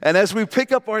And as we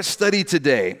pick up our study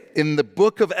today in the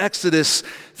book of Exodus,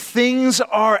 things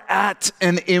are at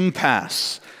an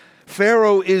impasse.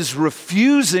 Pharaoh is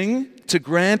refusing to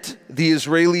grant the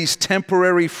Israelis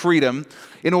temporary freedom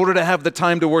in order to have the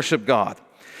time to worship God.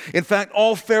 In fact,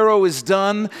 all Pharaoh has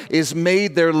done is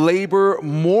made their labor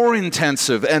more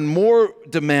intensive and more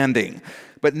demanding.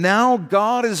 But now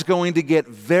God is going to get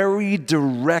very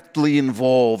directly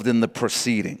involved in the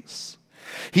proceedings.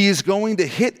 He is going to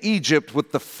hit Egypt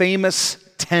with the famous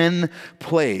 10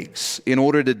 plagues in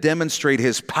order to demonstrate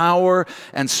his power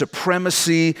and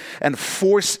supremacy and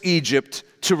force Egypt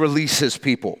to release his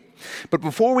people. But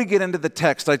before we get into the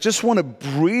text, I just want to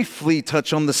briefly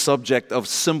touch on the subject of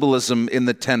symbolism in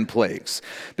the 10 plagues,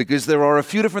 because there are a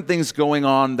few different things going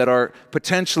on that are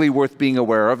potentially worth being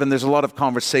aware of, and there's a lot of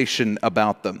conversation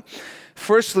about them.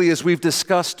 Firstly, as we've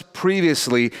discussed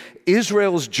previously,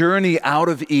 Israel's journey out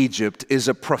of Egypt is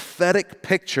a prophetic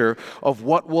picture of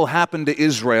what will happen to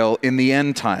Israel in the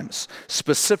end times,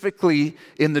 specifically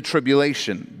in the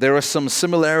tribulation. There are some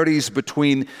similarities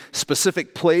between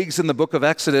specific plagues in the book of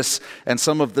Exodus and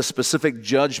some of the specific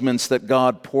judgments that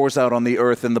God pours out on the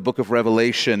earth in the book of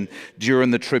Revelation during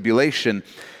the tribulation.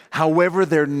 However,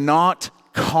 they're not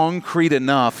concrete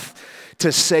enough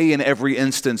to say in every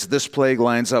instance, this plague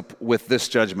lines up with this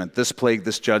judgment, this plague,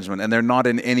 this judgment, and they're not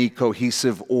in any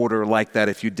cohesive order like that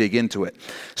if you dig into it.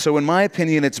 So in my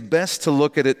opinion, it's best to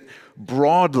look at it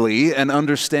broadly and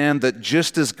understand that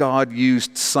just as God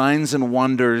used signs and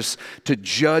wonders to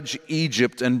judge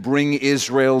Egypt and bring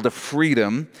Israel to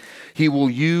freedom, he will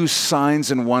use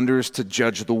signs and wonders to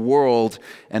judge the world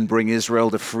and bring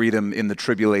Israel to freedom in the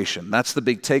tribulation. That's the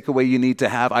big takeaway you need to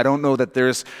have. I don't know that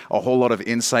there's a whole lot of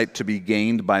insight to be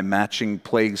gained by matching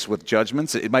plagues with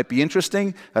judgments. It might be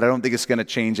interesting, but I don't think it's going to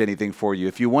change anything for you.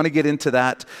 If you want to get into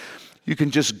that, you can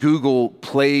just Google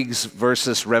plagues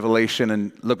versus Revelation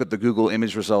and look at the Google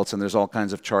image results, and there's all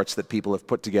kinds of charts that people have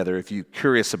put together if you're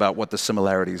curious about what the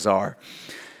similarities are.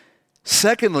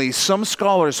 Secondly, some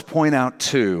scholars point out,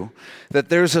 too, that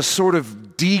there's a sort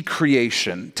of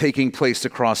decreation taking place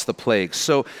across the plagues.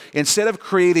 So instead of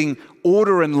creating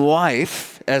order and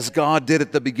life, as God did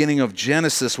at the beginning of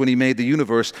Genesis when he made the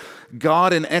universe,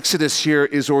 God in Exodus here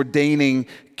is ordaining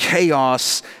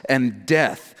chaos and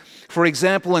death. For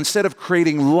example, instead of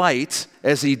creating light,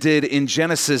 as he did in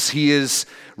Genesis, he is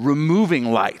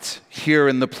removing light here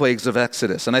in the plagues of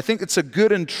Exodus. And I think it's a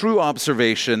good and true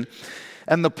observation.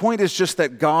 And the point is just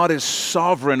that God is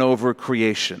sovereign over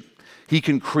creation. He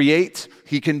can create,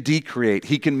 he can decreate,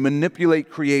 he can manipulate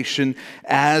creation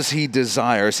as he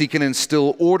desires. He can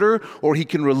instill order, or he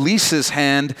can release his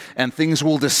hand and things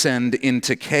will descend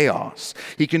into chaos.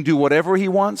 He can do whatever he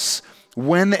wants,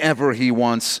 whenever he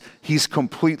wants. He's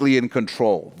completely in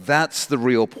control. That's the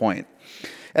real point.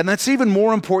 And that's even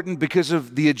more important because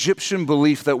of the Egyptian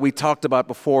belief that we talked about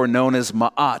before, known as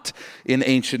Ma'at in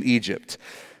ancient Egypt.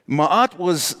 Ma'at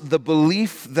was the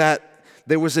belief that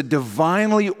there was a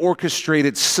divinely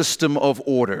orchestrated system of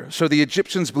order. So the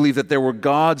Egyptians believed that there were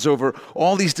gods over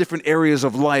all these different areas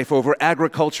of life, over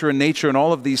agriculture and nature and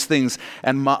all of these things.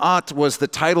 And Ma'at was the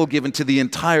title given to the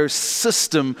entire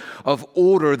system of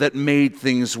order that made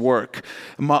things work.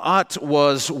 Ma'at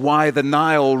was why the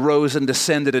Nile rose and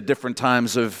descended at different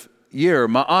times of year.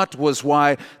 Ma'at was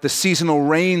why the seasonal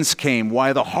rains came,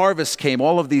 why the harvest came,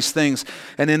 all of these things.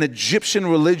 And in Egyptian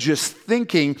religious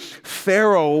thinking,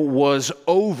 Pharaoh was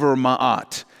over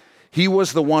Ma'at. He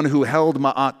was the one who held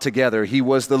Ma'at together. He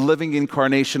was the living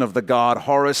incarnation of the god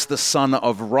Horus, the son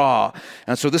of Ra.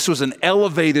 And so this was an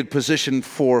elevated position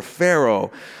for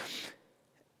Pharaoh.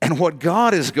 And what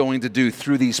God is going to do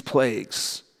through these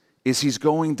plagues is he's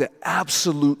going to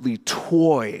absolutely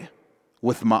toy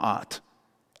with Ma'at.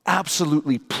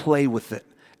 Absolutely play with it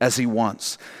as he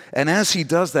wants. And as he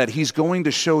does that, he's going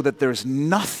to show that there's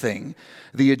nothing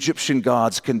the Egyptian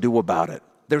gods can do about it.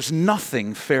 There's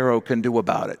nothing Pharaoh can do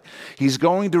about it. He's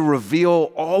going to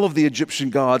reveal all of the Egyptian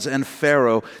gods and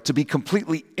Pharaoh to be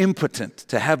completely impotent,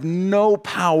 to have no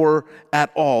power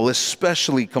at all,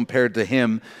 especially compared to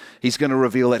him. He's going to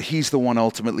reveal that he's the one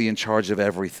ultimately in charge of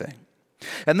everything.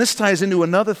 And this ties into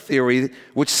another theory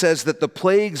which says that the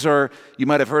plagues are, you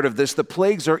might have heard of this, the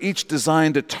plagues are each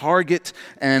designed to target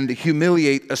and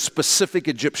humiliate a specific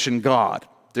Egyptian god.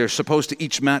 They're supposed to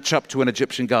each match up to an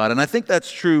Egyptian god. And I think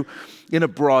that's true in a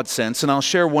broad sense, and I'll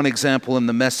share one example in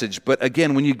the message. But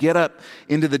again, when you get up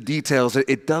into the details,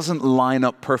 it doesn't line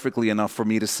up perfectly enough for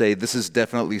me to say this is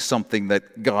definitely something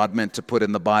that God meant to put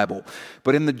in the Bible.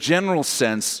 But in the general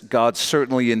sense, God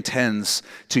certainly intends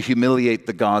to humiliate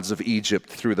the gods of Egypt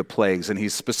through the plagues. And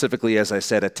he's specifically, as I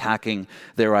said, attacking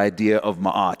their idea of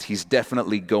Ma'at. He's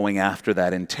definitely going after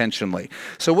that intentionally.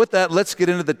 So with that, let's get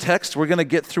into the text. We're going to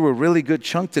get through a really good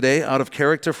chunk today, out of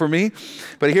character for me.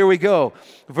 But here we go.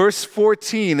 Verse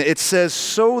 14, it says,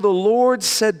 "So the Lord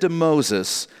said to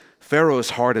Moses,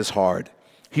 Pharaoh's heart is hard.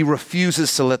 He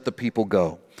refuses to let the people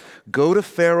go. Go to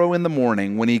Pharaoh in the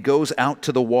morning when he goes out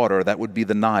to the water," that would be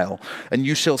the Nile, "and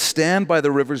you shall stand by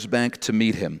the river's bank to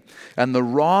meet him. And the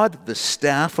rod, the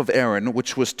staff of Aaron,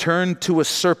 which was turned to a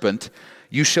serpent,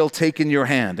 you shall take in your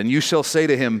hand, and you shall say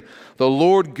to him, the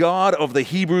Lord God of the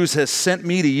Hebrews has sent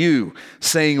me to you,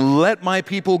 saying, let my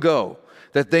people go,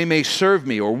 that they may serve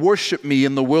me or worship me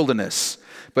in the wilderness.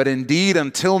 But indeed,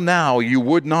 until now you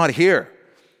would not hear.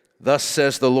 Thus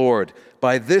says the Lord,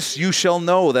 by this you shall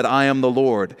know that I am the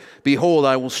Lord. Behold,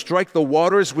 I will strike the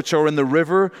waters which are in the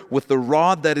river with the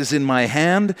rod that is in my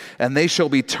hand, and they shall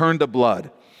be turned to blood.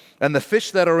 And the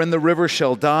fish that are in the river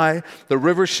shall die, the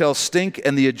river shall stink,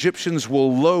 and the Egyptians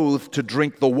will loathe to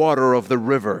drink the water of the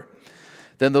river.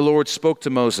 Then the Lord spoke to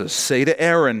Moses, say to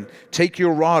Aaron, take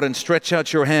your rod and stretch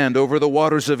out your hand over the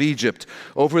waters of Egypt,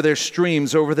 over their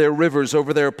streams, over their rivers,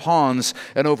 over their ponds,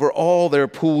 and over all their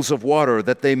pools of water,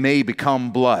 that they may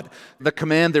become blood. The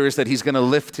command there is that he's going to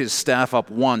lift his staff up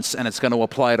once, and it's going to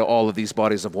apply to all of these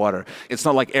bodies of water. It's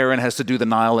not like Aaron has to do the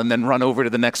Nile and then run over to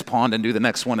the next pond and do the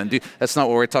next one. That's not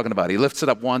what we're talking about. He lifts it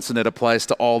up once, and it applies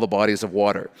to all the bodies of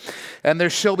water. And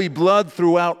there shall be blood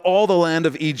throughout all the land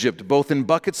of Egypt, both in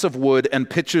buckets of wood and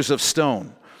pitchers of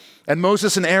stone. And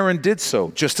Moses and Aaron did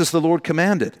so, just as the Lord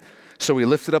commanded. So he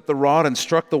lifted up the rod and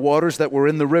struck the waters that were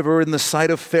in the river in the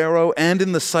sight of Pharaoh and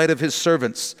in the sight of his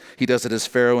servants. He does it as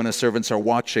Pharaoh and his servants are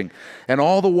watching. And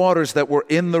all the waters that were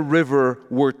in the river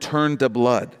were turned to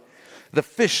blood. The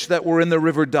fish that were in the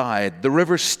river died. The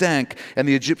river stank, and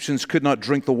the Egyptians could not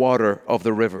drink the water of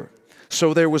the river.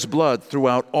 So there was blood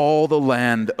throughout all the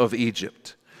land of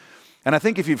Egypt. And I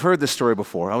think if you've heard this story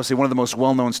before, obviously one of the most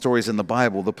well-known stories in the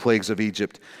Bible, the plagues of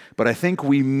Egypt, but I think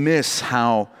we miss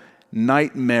how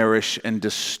nightmarish and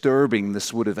disturbing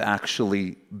this would have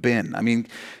actually been. I mean,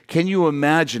 can you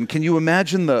imagine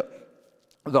the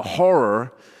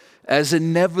horror as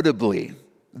inevitably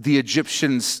the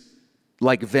Egyptians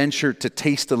ventured to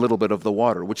taste a little bit of the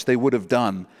water, which they would have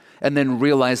done, and then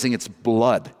realizing it's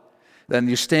blood. Then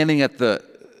you're standing at the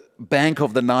bank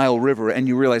of the Nile River, and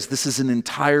you realize this is an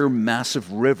entire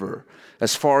massive river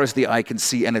as far as the eye can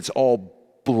see, and it's all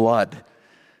blood.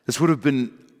 This would have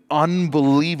been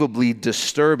unbelievably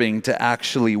disturbing to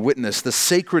actually witness. The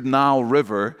sacred Nile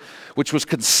River, which was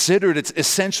considered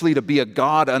essentially to be a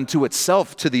god unto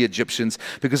itself to the Egyptians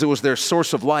because it was their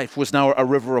source of life, was now a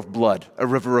river of blood, a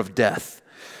river of death.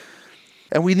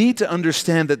 And we need to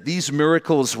understand that these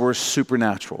miracles were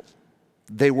supernatural.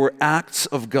 They were acts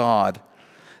of God.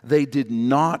 They did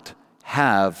not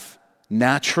have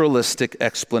naturalistic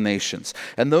explanations.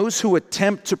 And those who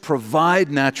attempt to provide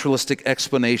naturalistic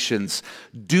explanations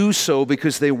do so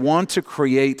because they want to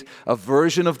create a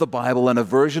version of the Bible and a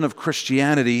version of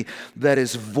Christianity that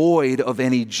is void of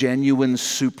any genuine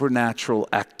supernatural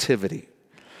activity.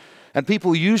 And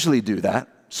people usually do that.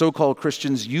 So-called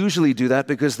Christians usually do that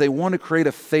because they want to create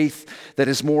a faith that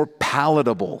is more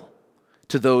palatable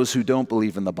to those who don't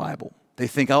believe in the Bible. They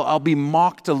think, I'll be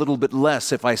mocked a little bit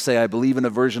less if I say I believe in a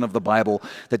version of the Bible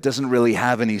that doesn't really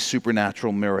have any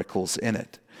supernatural miracles in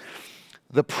it.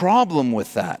 The problem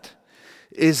with that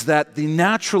is that the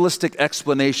naturalistic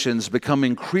explanations become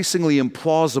increasingly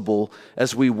implausible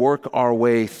as we work our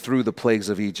way through the plagues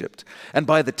of Egypt. And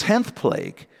by the 10th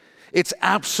plague, it's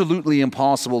absolutely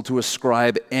impossible to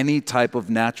ascribe any type of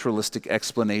naturalistic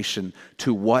explanation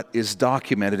to what is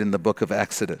documented in the book of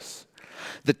Exodus.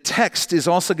 The text is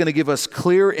also going to give us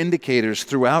clear indicators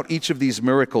throughout each of these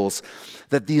miracles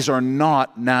that these are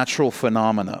not natural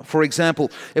phenomena. For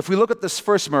example, if we look at this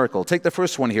first miracle, take the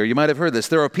first one here, you might have heard this.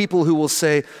 There are people who will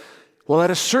say, well, at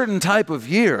a certain type of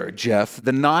year, Jeff,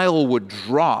 the Nile would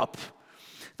drop,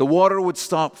 the water would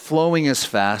stop flowing as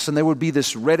fast, and there would be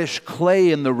this reddish clay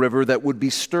in the river that would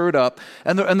be stirred up,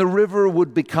 and the river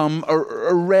would become a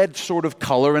red sort of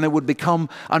color, and it would become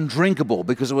undrinkable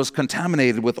because it was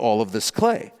contaminated with all of this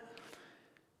clay.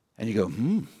 And you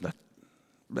go,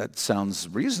 that sounds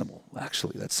reasonable,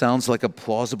 actually. That sounds like a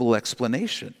plausible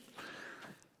explanation.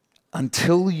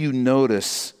 Until you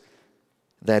notice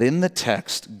that in the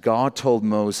text, God told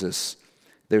Moses,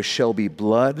 there shall be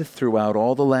blood throughout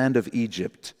all the land of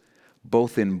Egypt,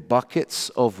 both in buckets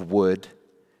of wood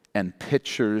and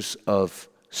pitchers of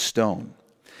stone.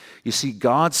 You see,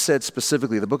 God said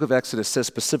specifically, the book of Exodus says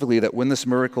specifically that when this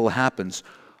miracle happens,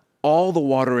 all the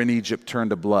water in Egypt turned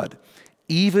to blood,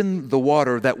 even the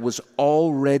water that was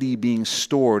already being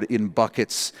stored in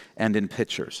buckets and in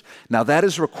pitchers. Now that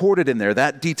is recorded in there,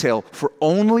 that detail, for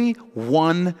only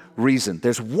one reason.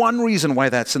 There's one reason why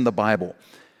that's in the Bible: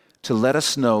 to let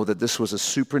us know that this was a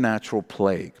supernatural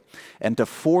plague, and to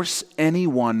force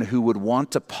anyone who would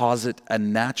want to posit a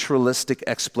naturalistic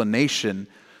explanation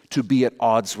to be at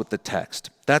odds with the text.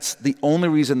 That's the only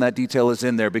reason that detail is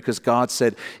in there, because God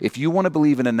said, if you want to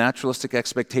believe in a naturalistic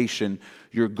expectation,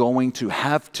 you're going to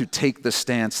have to take the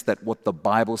stance that what the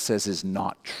Bible says is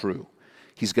not true.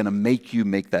 He's going to make you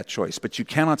make that choice. But you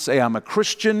cannot say, I'm a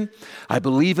Christian, I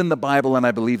believe in the Bible, and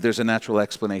I believe there's a natural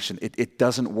explanation. It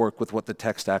doesn't work with what the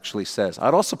text actually says.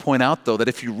 I'd also point out, though, that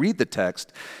if you read the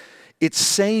text, it's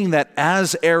saying that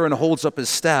as Aaron holds up his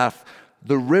staff,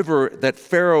 the river that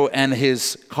Pharaoh and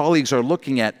his colleagues are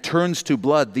looking at turns to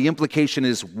blood. The implication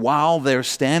is while they're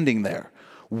standing there,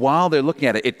 while they're looking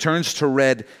at it, it turns to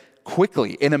red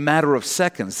quickly, in a matter of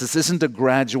seconds. This isn't a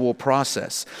gradual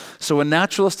process. So a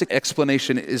naturalistic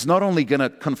explanation is not only going to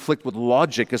conflict with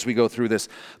logic as we go through this,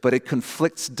 but it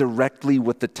conflicts directly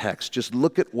with the text. Just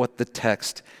look at what the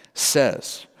text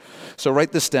says. So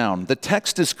write this down. The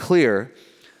text is clear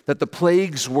that the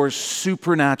plagues were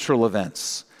supernatural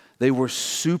events. They were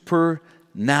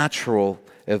supernatural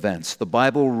events. The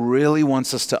Bible really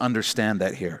wants us to understand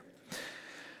that here.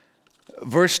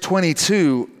 Verse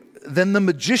 22, then the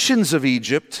magicians of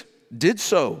Egypt did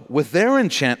so with their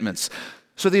enchantments.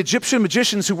 So the Egyptian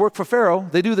magicians who work for Pharaoh,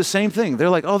 they do the same thing. They're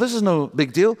like, oh, this is no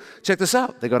big deal. Check this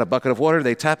out. They got a bucket of water,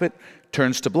 they tap it,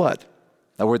 turns to blood.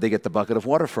 Now, where'd they get the bucket of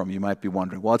water from, you might be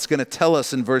wondering. Well, it's going to tell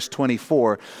us in verse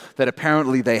 24 that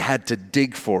apparently they had to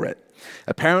dig for it.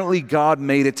 Apparently, God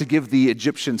made it to give the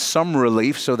Egyptians some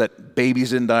relief so that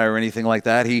babies didn't die or anything like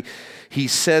that. He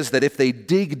says that if they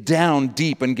dig down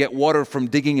deep and get water from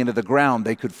digging into the ground,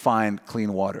 they could find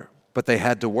clean water. But they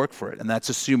had to work for it, and that's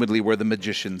assumedly where the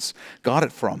magicians got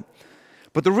it from.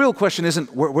 But the real question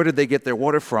isn't where did they get their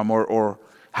water from or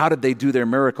how did they do their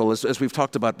miracle, as we've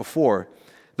talked about before.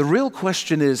 The real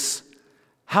question is,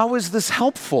 how is this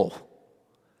helpful?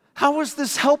 How is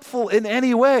this helpful in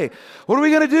any way? What are we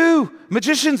going to do?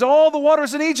 Magicians, all the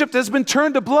waters in Egypt has been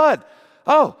turned to blood.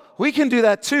 Oh, we can do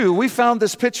that too. We found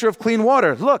this pitcher of clean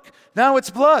water. Look, now it's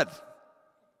blood.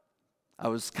 I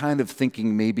was kind of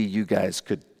thinking maybe you guys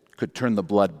could turn the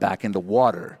blood back into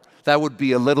water. That would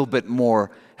be a little bit more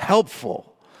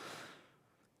helpful.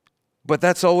 But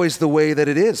that's always the way that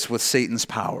it is with Satan's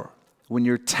power. When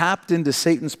you're tapped into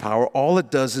Satan's power, all it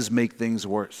does is make things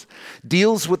worse.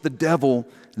 Deals with the devil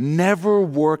never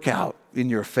work out in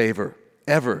your favor,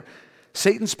 ever.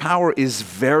 Satan's power is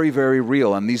very, very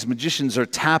real, and these magicians are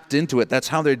tapped into it. That's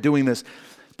how they're doing this.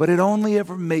 But it only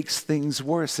ever makes things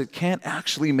worse. It can't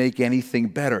actually make anything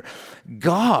better.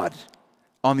 God,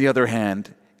 on the other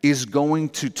hand, is going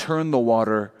to turn the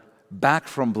water back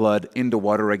from blood into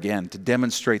water again to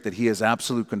demonstrate that he has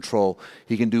absolute control.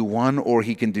 He can do one or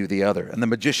he can do the other. And the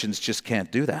magicians just can't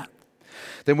do that.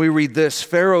 Then we read this,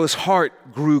 Pharaoh's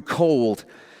heart grew cold,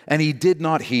 and he did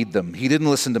not heed them. He didn't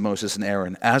listen to Moses and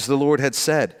Aaron, as the Lord had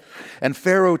said. And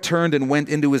Pharaoh turned and went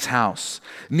into his house.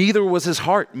 Neither was his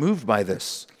heart moved by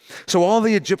this. So all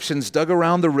the Egyptians dug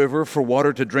around the river for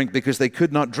water to drink because they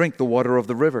could not drink the water of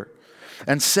the river.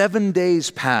 And 7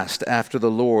 days passed after the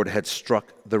Lord had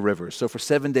struck the river. So for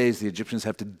 7 days, the Egyptians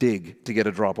have to dig to get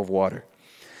a drop of water.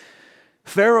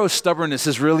 Pharaoh's stubbornness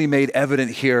is really made evident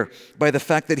here by the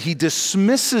fact that he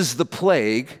dismisses the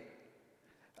plague,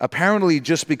 apparently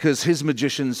just because his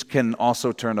magicians can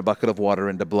also turn a bucket of water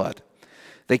into blood.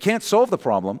 They can't solve the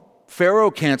problem.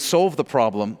 Pharaoh can't solve the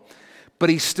problem,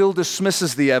 but he still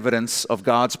dismisses the evidence of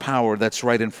God's power that's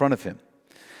right in front of him.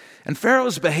 And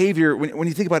Pharaoh's behavior, when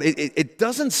you think about it, it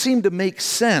doesn't seem to make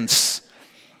sense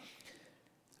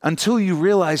until you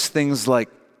realize things like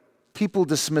people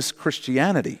dismiss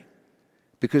Christianity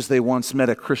because they once met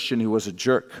a Christian who was a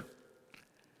jerk.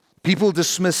 People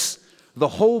dismiss the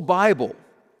whole Bible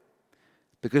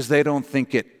because they don't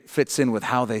think it fits in with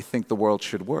how they think the world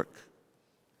should work.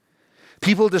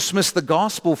 People dismiss the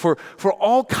gospel for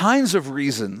all kinds of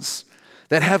reasons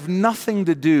that have nothing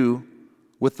to do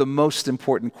with the most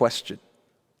important question.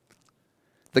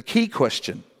 The key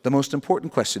question, the most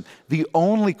important question, the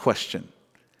only question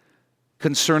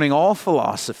concerning all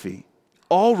philosophy,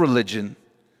 all religion,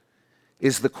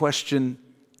 is the question,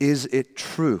 is it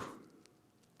true?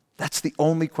 That's the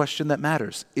only question that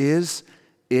matters. Is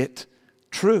it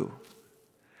true?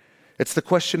 It's the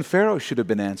question Pharaoh should have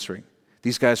been answering.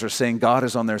 These guys are saying God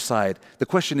is on their side. The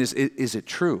question is it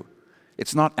true?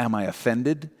 It's not, am I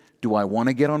offended? Do I want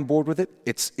to get on board with it?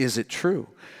 It's, is it true?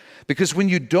 Because when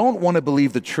you don't want to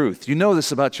believe the truth, you know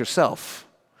this about yourself.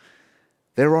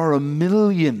 There are a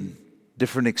million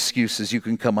different excuses you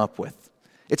can come up with.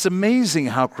 It's amazing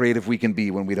how creative we can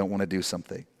be when we don't want to do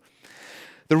something.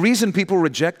 The reason people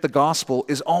reject the gospel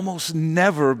is almost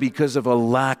never because of a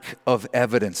lack of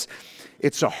evidence.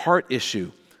 It's a heart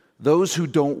issue. Those who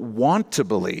don't want to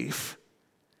believe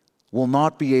will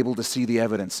not be able to see the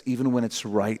evidence, even when it's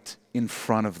right in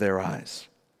front of their eyes.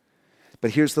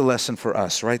 But here's the lesson for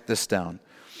us. Write this down.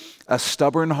 A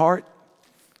stubborn heart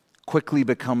quickly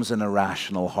becomes an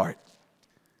irrational heart.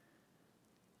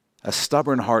 A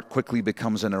stubborn heart quickly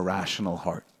becomes an irrational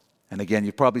heart. And again,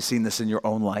 you've probably seen this in your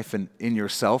own life and in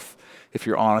yourself, if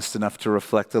you're honest enough to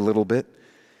reflect a little bit.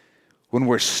 When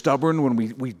we're stubborn, when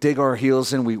we dig our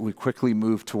heels in, we quickly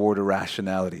move toward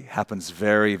irrationality. It happens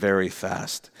very, very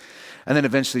fast. And then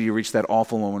eventually you reach that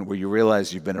awful moment where you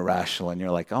realize you've been irrational and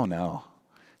you're like, oh no,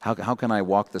 how can I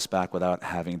walk this back without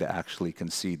having to actually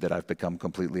concede that I've become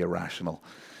completely irrational?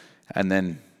 And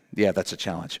then, yeah, that's a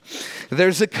challenge.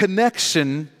 There's a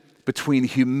connection between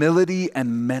humility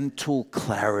and mental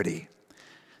clarity.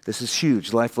 This is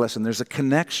huge, life lesson. There's a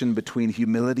connection between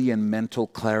humility and mental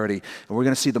clarity. And we're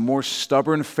going to see the more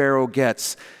stubborn Pharaoh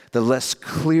gets, the less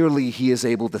clearly he is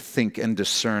able to think and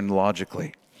discern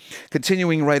logically.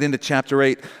 Continuing right into chapter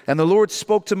 8, and the Lord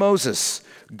spoke to Moses,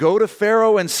 "Go to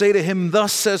Pharaoh and say to him,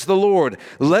 'Thus says the Lord,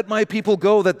 let my people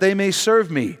go that they may serve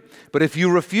me. But if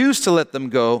you refuse to let them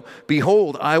go,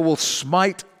 behold, I will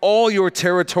smite all your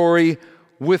territory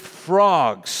with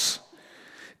frogs.'"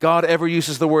 God ever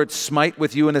uses the word smite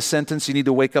with you in a sentence, you need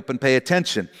to wake up and pay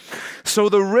attention. "So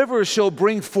the river shall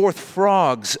bring forth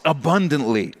frogs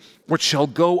abundantly, which shall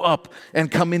go up and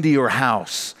come into your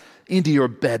house, into your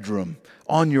bedroom,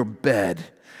 on your bed,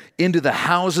 into the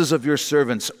houses of your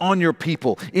servants, on your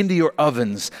people, into your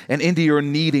ovens, and into your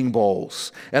kneading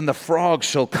bowls. And the frogs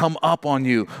shall come up on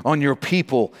you, on your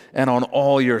people, and on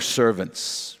all your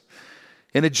servants."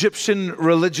 In Egyptian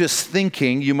religious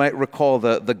thinking, you might recall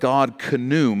the god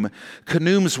Khnum.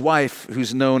 Khnum's wife,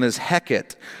 who's known as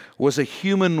Heket, was a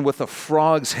human with a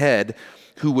frog's head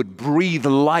who would breathe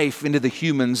life into the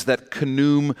humans that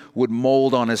Khnum would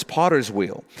mold on his potter's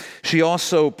wheel. She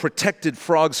also protected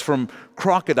frogs from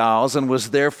crocodiles and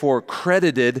was therefore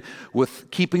credited with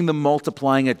keeping them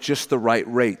multiplying at just the right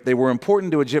rate. They were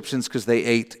important to Egyptians because they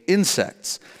ate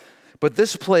insects. But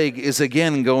this plague is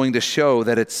again going to show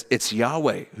that it's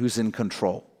Yahweh who's in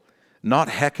control, not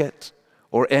Heket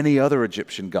or any other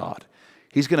Egyptian god.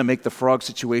 He's going to make the frog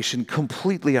situation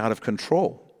completely out of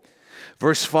control.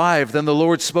 Verse 5, then the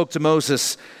Lord spoke to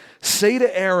Moses, "Say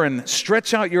to Aaron,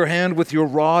 stretch out your hand with your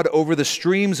rod over the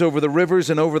streams, over the rivers,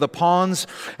 and over the ponds,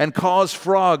 and cause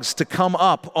frogs to come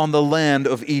up on the land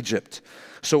of Egypt."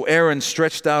 So Aaron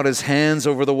stretched out his hands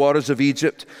over the waters of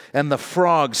Egypt, and the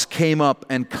frogs came up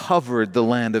and covered the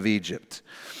land of Egypt.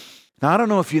 Now, I don't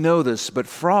know if you know this, but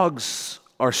frogs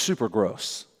are super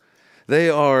gross. They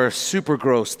are super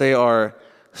gross. They are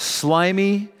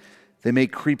slimy. They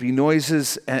make creepy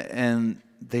noises, and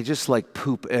they just like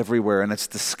poop everywhere, and it's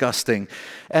disgusting.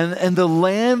 And the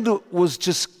land was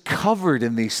just covered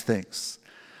in these things.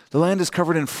 The land is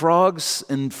covered in frogs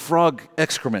and frog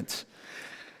excrement.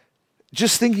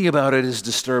 Just thinking about it is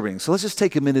disturbing. So let's just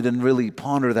take a minute and really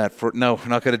ponder that no, we're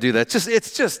not going to do that.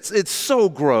 It's so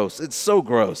gross. It's so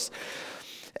gross.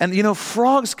 And you know,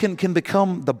 frogs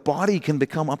the body can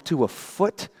become up to a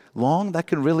foot long. That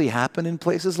can really happen in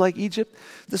places like Egypt.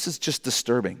 This is just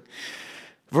disturbing.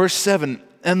 Verse 7,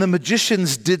 and the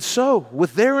magicians did so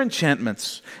with their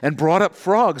enchantments and brought up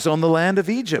frogs on the land of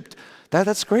Egypt.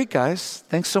 That's great, guys.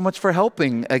 Thanks so much for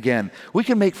helping again. We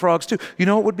can make frogs too. You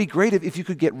know, it would be great if you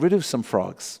could get rid of some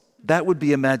frogs. That would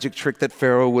be a magic trick that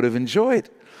Pharaoh would have enjoyed.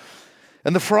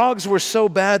 And the frogs were so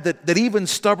bad that even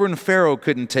stubborn Pharaoh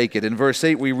couldn't take it. In verse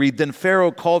 8 we read, then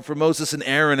Pharaoh called for Moses and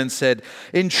Aaron and said,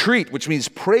 entreat, which means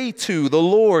pray to the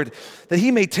Lord, that he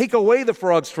may take away the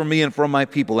frogs from me and from my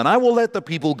people, and I will let the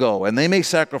people go, and they may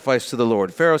sacrifice to the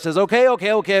Lord. Pharaoh says, okay,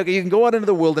 you can go out into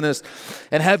the wilderness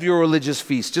and have your religious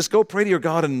feast. Just go pray to your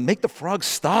God and make the frogs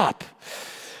stop.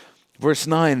 Verse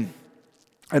 9,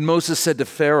 and Moses said to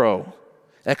Pharaoh,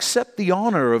 accept the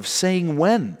honor of saying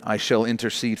when I shall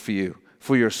intercede for you,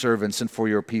 for your servants and for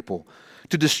your people,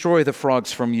 to destroy the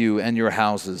frogs from you and your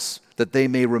houses, that they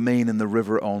may remain in the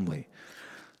river only.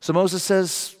 So Moses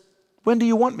says, when do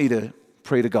you want me to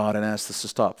pray to God and ask this to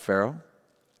stop, Pharaoh?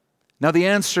 Now the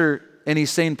answer any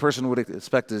sane person would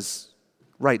expect is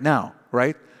right now,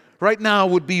 right? Right now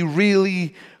would be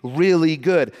really, really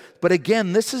good. But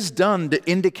again, this is done to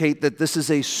indicate that this is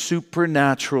a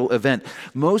supernatural event.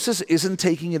 Moses isn't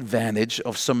taking advantage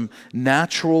of some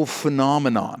natural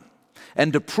phenomenon.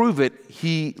 And to prove it,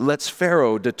 he lets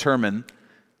Pharaoh determine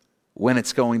when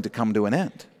it's going to come to an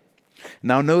end.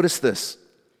 Now notice this.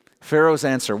 Pharaoh's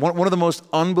answer, one of the most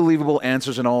unbelievable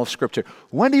answers in all of Scripture.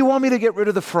 When do you want me to get rid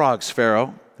of the frogs,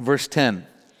 Pharaoh? Verse 10.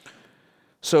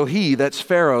 So he, that's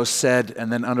Pharaoh, said,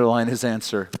 and then underline his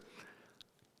answer,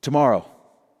 tomorrow,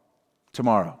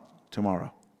 tomorrow,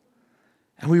 tomorrow.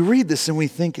 And we read this and we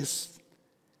think,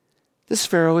 this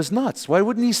Pharaoh is nuts. Why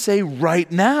wouldn't he say right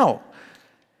now?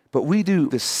 But we do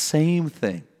the same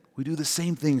thing. We do the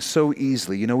same thing so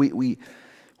easily. You know, we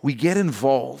get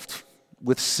involved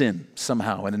with sin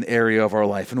somehow in an area of our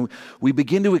life. And we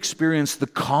begin to experience the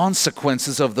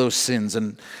consequences of those sins.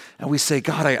 And we say,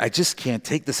 God, I just can't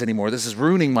take this anymore. This is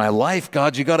ruining my life.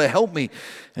 God, you got to help me.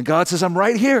 And God says, I'm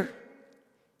right here.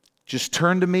 Just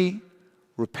turn to me,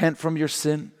 repent from your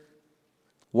sin,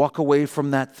 walk away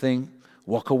from that thing,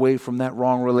 walk away from that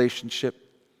wrong relationship,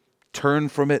 turn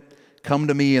from it, come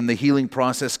to me, and the healing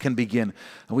process can begin.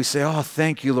 And we say, oh,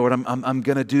 thank you, Lord. I'm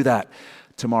going to do that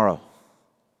tomorrow.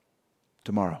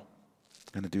 Tomorrow.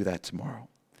 I'm going to do that tomorrow.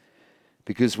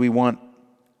 Because we want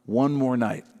one more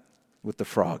night with the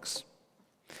frogs.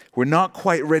 We're not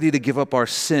quite ready to give up our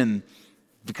sin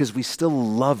because we still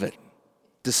love it,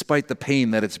 despite the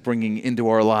pain that it's bringing into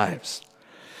our lives.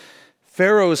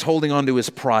 Pharaoh is holding on to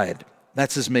his pride.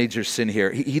 That's his major sin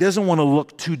here. He doesn't want to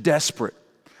look too desperate.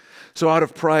 So out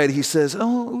of pride, he says,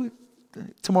 oh,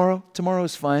 tomorrow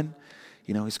is fine.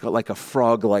 You know, he's got like a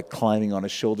frog like climbing on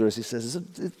his shoulders. He says,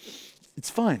 it's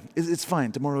fine. It's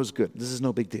fine. Tomorrow's good. This is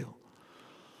no big deal.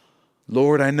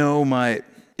 Lord, I know my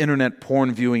internet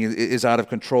porn viewing is out of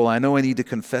control. I know I need to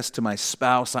confess to my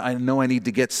spouse. I know I need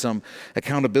to get some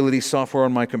accountability software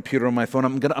on my computer, on my phone.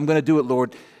 I'm gonna do it,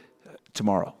 Lord,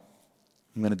 tomorrow.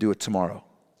 I'm gonna do it tomorrow.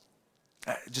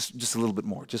 Just a little bit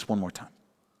more. Just one more time.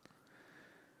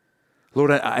 Lord,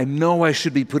 I know I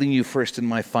should be putting you first in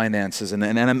my finances, and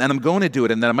I'm going to do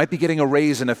it, and then I might be getting a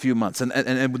raise in a few months, and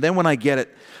then when I get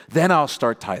it, then I'll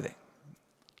start tithing.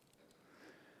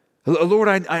 Lord,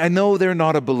 I know they're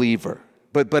not a believer,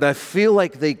 but I feel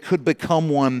like they could become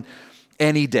one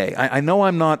any day. I know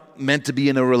I'm not meant to be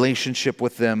in a relationship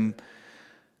with them,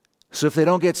 so if they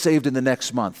don't get saved in the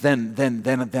next month,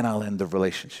 then I'll end the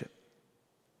relationship.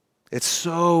 It's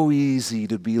so easy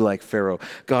to be like Pharaoh.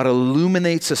 God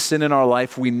illuminates a sin in our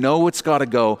life. We know it's got to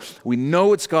go. We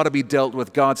know it's got to be dealt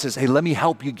with. God says, hey, let me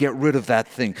help you get rid of that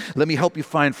thing. Let me help you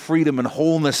find freedom and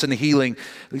wholeness and healing.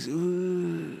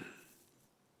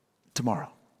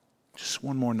 Tomorrow, just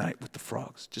one more night with the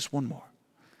frogs. Just one more.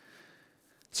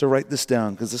 So write this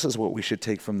down, because this is what we should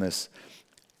take from this.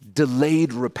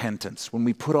 Delayed repentance. When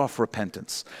we put off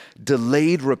repentance,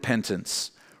 delayed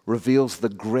repentance reveals the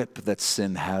grip that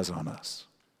sin has on us.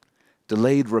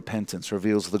 Delayed repentance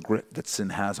reveals the grip that sin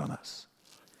has on us.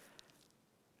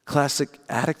 Classic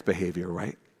addict behavior,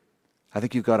 right? I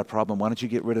think you've got a problem. Why don't you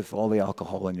get rid of all the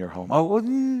alcohol in your home? Oh,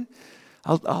 well,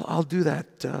 I'll do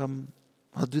that.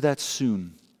 I'll do that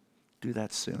soon. Do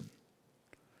that soon.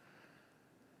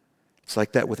 It's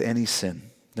like that with any sin.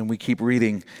 Then we keep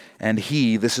reading, and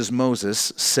he, this is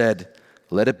Moses, said,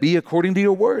 let it be according to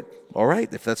your word. All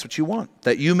right, if that's what you want.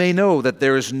 That you may know that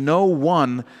there is no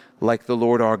one like the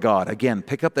Lord our God. Again,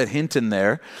 pick up that hint in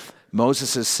there.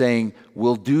 Moses is saying,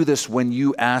 we'll do this when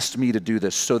you asked me to do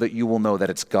this, so that you will know that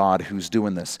it's God who's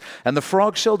doing this. And the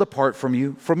frogs shall depart from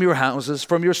you, from your houses,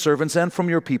 from your servants, and from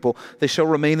your people. They shall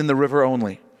remain in the river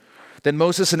only. Then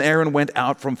Moses and Aaron went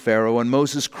out from Pharaoh, and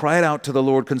Moses cried out to the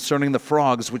Lord concerning the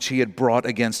frogs which he had brought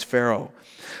against Pharaoh.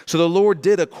 So the Lord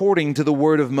did according to the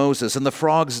word of Moses, and the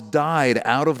frogs died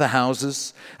out of the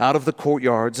houses, out of the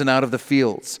courtyards, and out of the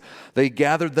fields. They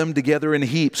gathered them together in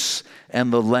heaps,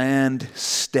 and the land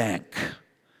stank.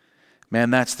 Man,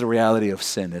 that's the reality of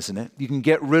sin, isn't it? You can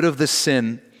get rid of the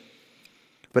sin,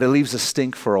 but it leaves a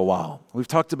stink for a while. We've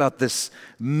talked about this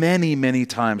many, many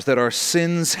times, that our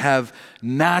sins have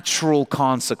natural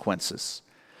consequences.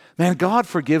 Man, God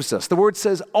forgives us. The word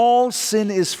says all sin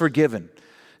is forgiven.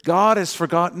 God has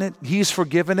forgotten it. He's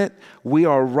forgiven it. We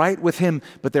are right with him,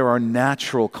 but there are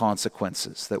natural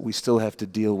consequences that we still have to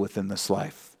deal with in this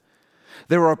life.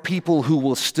 There are people who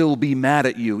will still be mad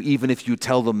at you even if you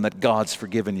tell them that God's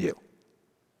forgiven you.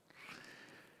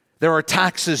 There are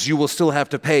taxes you will still have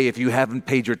to pay if you haven't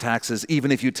paid your taxes,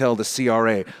 even if you tell the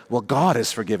CRA, well, God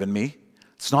has forgiven me.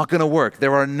 It's not going to work.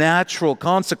 There are natural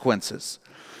consequences.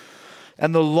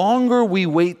 And the longer we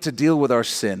wait to deal with our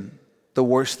sin, the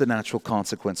worse the natural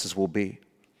consequences will be.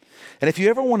 And if you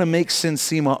ever want to make sin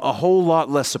seem a whole lot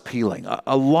less appealing,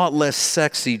 a lot less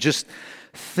sexy, just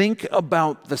think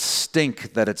about the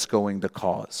stink that it's going to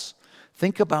cause.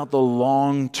 Think about the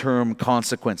long-term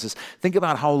consequences. Think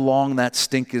about how long that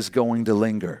stink is going to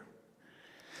linger.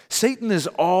 Satan is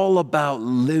all about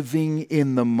living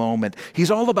in the moment. He's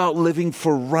all about living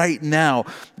for right now.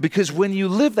 Because when you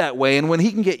live that way, and when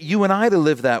he can get you and I to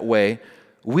live that way,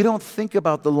 we don't think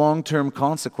about the long-term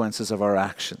consequences of our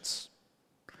actions.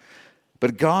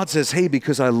 But God says, hey,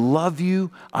 because I love you,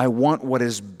 I want what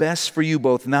is best for you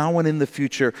both now and in the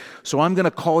future. So I'm going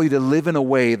to call you to live in a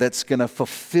way that's going to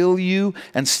fulfill you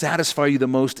and satisfy you the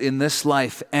most in this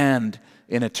life and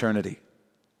in eternity.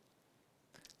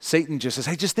 Satan just says,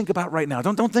 hey, just think about right now.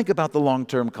 Don't think about the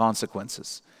long-term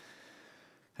consequences.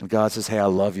 And God says, hey, I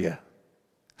love you.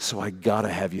 So I got to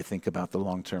have you think about the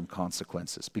long-term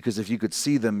consequences. Because if you could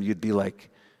see them, you'd be like,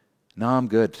 no, I'm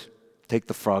good. Take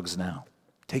the frogs now.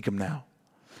 Take them now.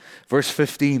 Verse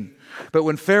 15, but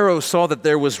when Pharaoh saw that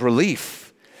there was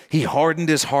relief, he hardened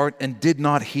his heart and did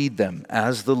not heed them,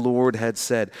 as the Lord had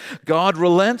said. God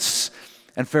relents,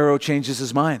 and Pharaoh changes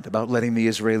his mind about letting the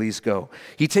Israelis go.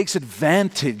 He takes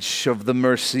advantage of the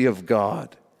mercy of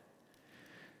God.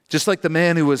 Just like the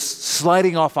man who was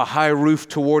sliding off a high roof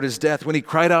toward his death when he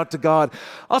cried out to God,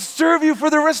 I'll serve you for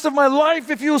the rest of my life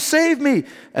if you'll save me.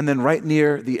 And then right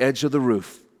near the edge of the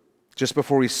roof, just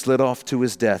before he slid off to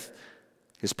his death,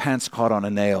 his pants caught on a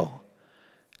nail,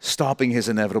 stopping his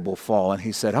inevitable fall. And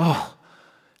he said, oh,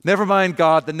 never mind,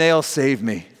 God, the nail saved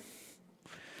me.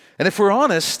 And if we're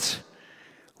honest,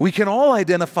 we can all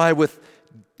identify with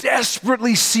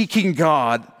desperately seeking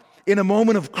God in a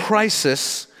moment of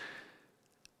crisis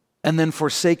and then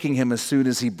forsaking him as soon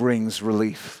as he brings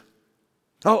relief.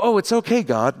 Oh, it's okay,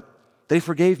 God. They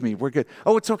forgave me. We're good.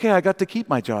 Oh, it's okay. I got to keep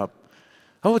my job.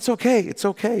 Oh, it's okay. It's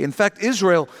okay. In fact,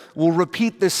 Israel will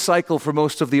repeat this cycle for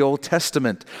most of the Old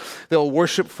Testament. They'll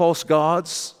worship false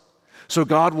gods, so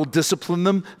God will discipline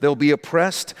them. They'll be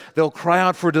oppressed. They'll cry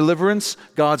out for deliverance.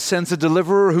 God sends a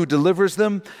deliverer who delivers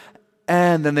them,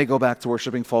 and then they go back to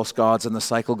worshiping false gods, and the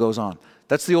cycle goes on.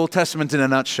 That's the Old Testament in a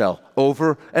nutshell,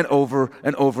 over and over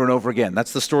and over and over again.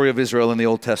 That's the story of Israel in the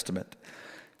Old Testament.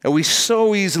 And we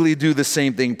so easily do the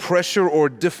same thing. Pressure or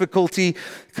difficulty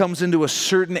comes into a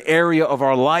certain area of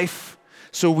our life.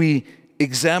 So we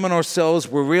examine ourselves.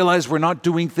 We realize we're not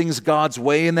doing things God's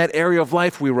way in that area of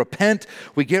life. We repent.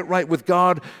 We get right with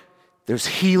God. There's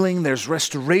healing. There's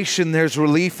restoration. There's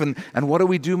relief. And what do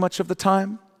we do much of the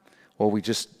time? Well, we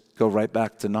just go right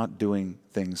back to not doing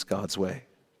things God's way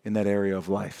in that area of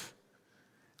life.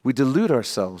 We delude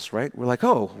ourselves, right? We're like,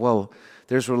 oh, well,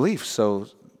 there's relief, so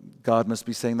God must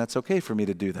be saying that's okay for me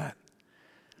to do that.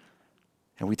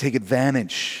 And we take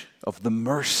advantage of the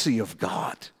mercy of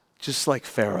God, just like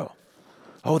Pharaoh.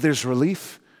 Oh, there's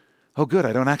relief? Oh, good,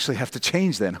 I don't actually have to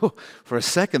change then. Oh, for a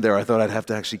second there, I thought I'd have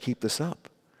to actually keep this up.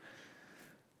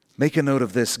 Make a note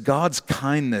of this. God's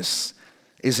kindness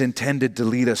is intended to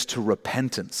lead us to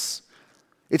repentance.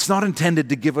 It's not intended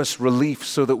to give us relief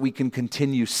so that we can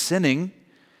continue sinning.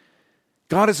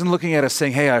 God isn't looking at us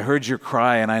saying, hey, I heard your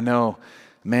cry and I know,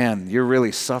 man, you're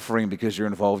really suffering because you're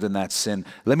involved in that sin.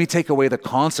 Let me take away the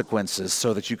consequences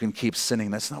so that you can keep sinning.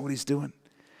 That's not what he's doing.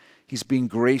 He's being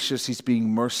gracious. He's being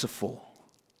merciful.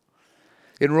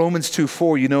 In Romans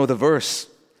 2:4, you know the verse.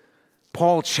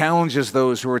 Paul challenges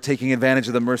those who are taking advantage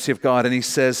of the mercy of God, and he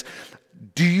says,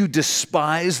 do you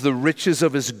despise the riches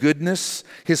of his goodness,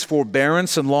 his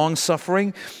forbearance and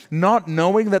long-suffering, not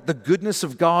knowing that the goodness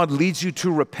of God leads you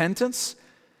to repentance?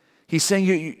 He's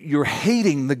saying you're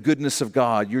hating the goodness of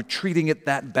God. You're treating it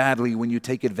that badly when you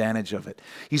take advantage of it.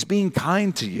 He's being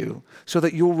kind to you so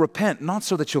that you'll repent, not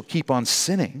so that you'll keep on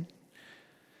sinning.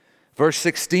 Verse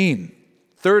 16.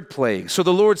 Third plague. So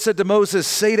the Lord said to Moses,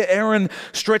 say to Aaron,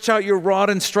 stretch out your rod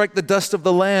and strike the dust of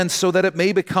the land so that it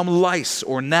may become lice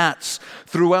or gnats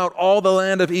throughout all the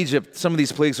land of Egypt. Some of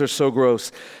these plagues are so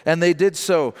gross. And they did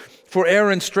so. For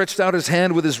Aaron stretched out his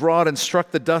hand with his rod and struck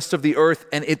the dust of the earth,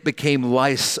 and it became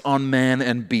lice on man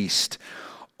and beast.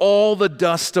 All the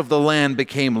dust of the land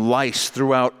became lice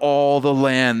throughout all the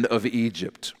land of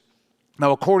Egypt.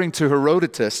 Now, according to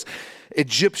Herodotus,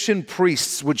 Egyptian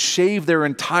priests would shave their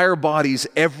entire bodies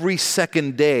every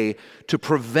second day to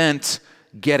prevent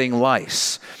getting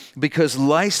lice, because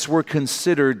lice were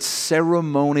considered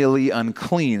ceremonially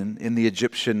unclean in the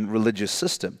Egyptian religious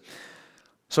system.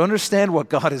 So understand what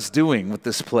God is doing with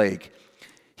this plague.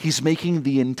 He's making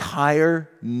the entire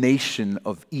nation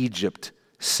of Egypt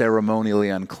ceremonially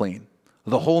unclean.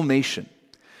 The whole nation.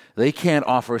 They can't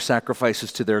offer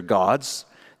sacrifices to their gods.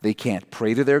 They can't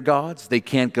pray to their gods. They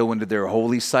can't go into their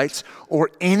holy sites or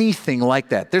anything like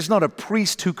that. There's not a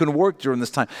priest who can work during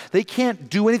this time. They can't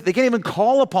do anything. They can't even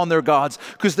call upon their gods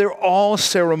because they're all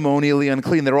ceremonially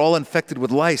unclean. They're all infected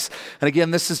with lice. And again,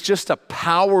 this is just a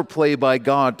power play by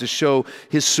God to show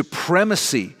his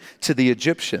supremacy to the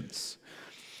Egyptians.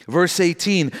 Verse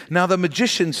 18, now the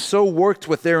magicians so worked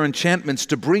with their enchantments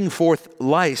to bring forth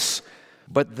lice,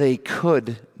 but they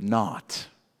could not.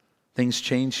 Things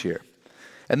change here.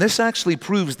 And this actually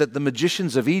proves that the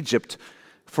magicians of Egypt,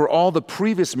 for all the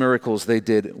previous miracles they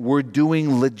did, were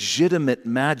doing legitimate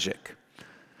magic.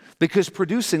 Because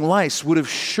producing lice would have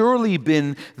surely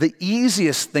been the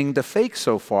easiest thing to fake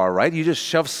so far, right? You just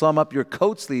shove some up your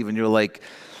coat sleeve and you're like,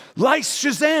 lice,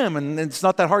 Shazam! And it's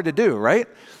not that hard to do, right?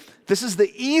 This is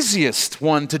the easiest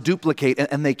one to duplicate,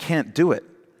 and they can't do it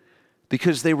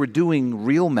because they were doing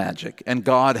real magic. And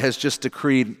God has just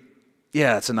decreed,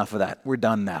 yeah, that's enough of that. We're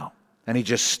done now. And he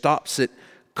just stops it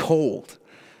cold.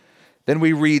 Then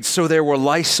we read, so there were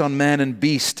lice on man and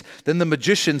beast. Then the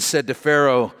magician said to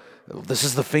Pharaoh, this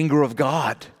is the finger of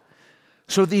God.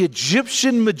 So the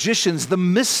Egyptian magicians, the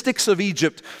mystics of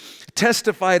Egypt,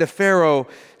 testify to Pharaoh,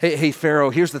 hey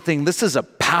Pharaoh, here's the thing, this is a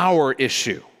power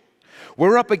issue.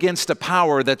 We're up against a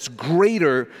power that's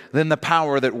greater than the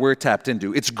power that we're tapped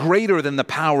into. It's greater than the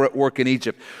power at work in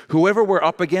Egypt. Whoever we're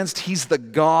up against, he's the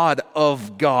God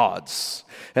of gods.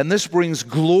 And this brings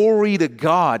glory to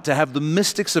God to have the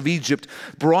mystics of Egypt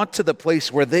brought to the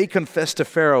place where they confess to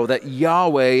Pharaoh that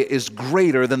Yahweh is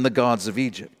greater than the gods of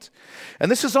Egypt. And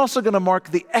this is also going to mark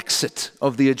the exit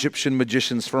of the Egyptian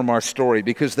magicians from our story,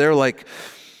 because they're like,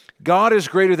 God is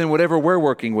greater than whatever we're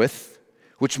working with,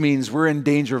 which means we're in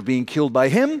danger of being killed by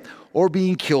him or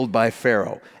being killed by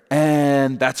Pharaoh.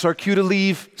 And that's our cue to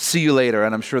leave. See you later.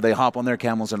 And I'm sure they hop on their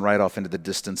camels and ride off into the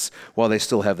distance while they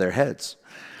still have their heads.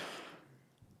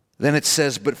 Then it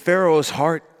says, but Pharaoh's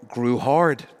heart grew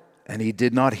hard, and he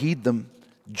did not heed them,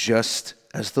 just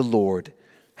as the Lord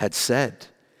had said.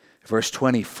 Verse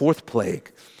 20, fourth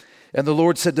plague. And the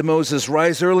Lord said to Moses,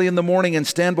 rise early in the morning and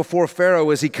stand before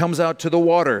Pharaoh as he comes out to the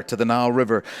water, to the Nile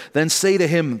River. Then say to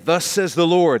him, thus says the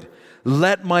Lord,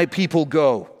 let my people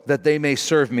go, that they may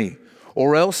serve me.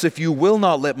 Or else, if you will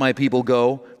not let my people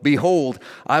go, behold,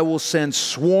 I will send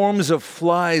swarms of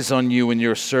flies on you and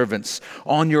your servants,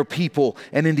 on your people,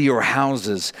 and into your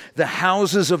houses. The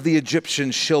houses of the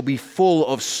Egyptians shall be full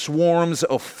of swarms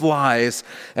of flies,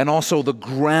 and also the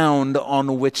ground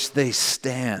on which they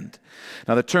stand.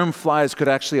 Now, the term flies could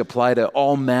actually apply to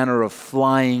all manner of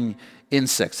flying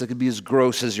insects. It could be as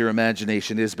gross as your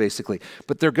imagination is, basically.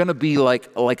 But they're going to be like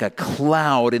a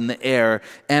cloud in the air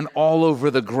and all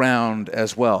over the ground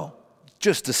as well.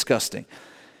 Just disgusting.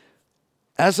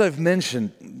 As I've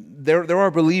mentioned, there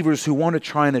are believers who want to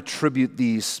try and attribute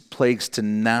these plagues to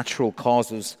natural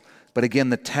causes. But again,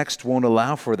 the text won't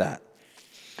allow for that.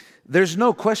 There's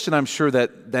no question, I'm sure,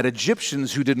 that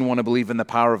Egyptians who didn't want to believe in the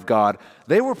power of God,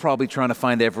 they were probably trying to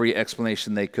find every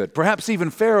explanation they could. Perhaps even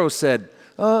Pharaoh said,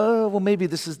 well, maybe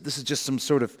this is just some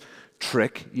sort of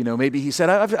trick. You know, maybe he said,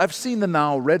 I've seen the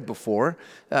Nile red before.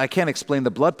 I can't explain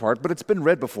the blood part, but it's been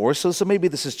red before, so maybe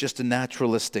this is just a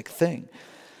naturalistic thing.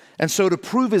 And so to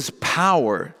prove his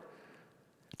power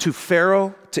to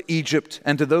Pharaoh, to Egypt,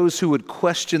 and to those who would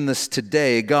question this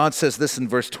today, God says this in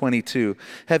verse 22.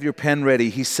 Have your pen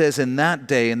ready. He says, in that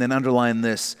day, and then underline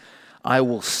this, I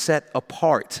will set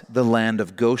apart the land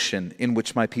of Goshen in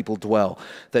which my people dwell,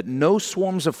 that no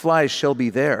swarms of flies shall be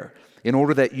there, in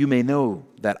order that you may know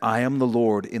that I am the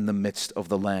Lord in the midst of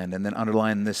the land. And then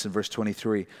underline this in verse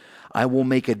 23. I will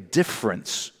make a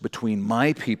difference between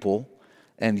my people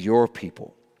and your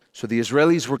people. So the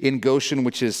Israelis were in Goshen,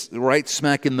 which is right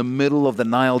smack in the middle of the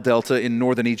Nile Delta in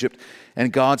northern Egypt.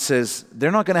 And God says, they're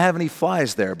not going to have any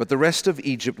flies there, but the rest of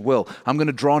Egypt will. I'm going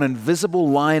to draw an invisible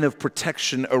line of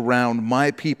protection around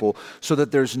my people so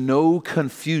that there's no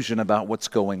confusion about what's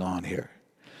going on here.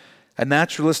 A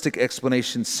naturalistic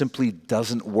explanation simply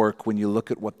doesn't work when you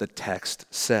look at what the text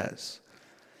says.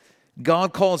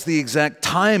 God calls the exact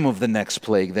time of the next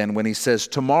plague then when he says,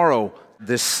 tomorrow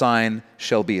this sign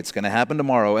shall be. It's going to happen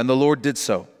tomorrow. And the Lord did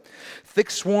so. Thick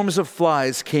swarms of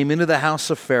flies came into the house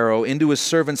of Pharaoh, into his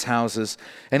servants' houses,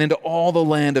 and into all the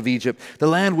land of Egypt. The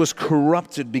land was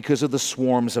corrupted because of the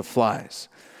swarms of flies.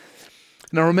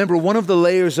 Now remember, one of the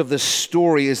layers of this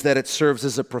story is that it serves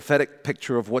as a prophetic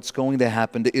picture of what's going to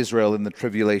happen to Israel in the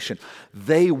tribulation.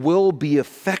 They will be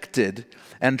affected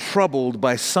and troubled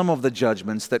by some of the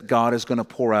judgments that God is going to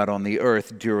pour out on the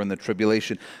earth during the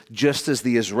tribulation, just as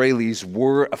the Israelis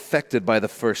were affected by the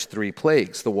first three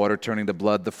plagues, the water turning to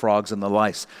blood, the frogs, and the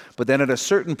lice. But then at a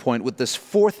certain point, with this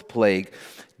fourth plague,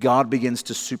 God begins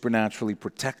to supernaturally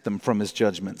protect them from his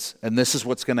judgments. And this is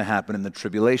what's going to happen in the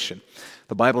tribulation.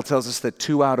 The Bible tells us that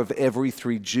 2 out of every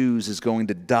 3 Jews is going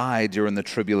to die during the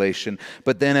tribulation.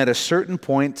 But then at a certain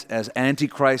point, as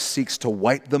Antichrist seeks to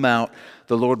wipe them out,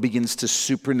 the Lord begins to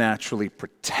supernaturally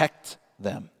protect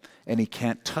them. And he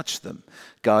can't touch them.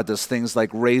 God does things like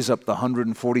raise up the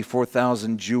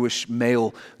 144,000 Jewish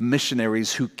male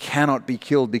missionaries who cannot be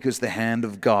killed because the hand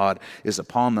of God is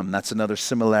upon them. That's another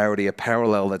similarity, a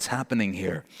parallel that's happening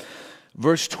here.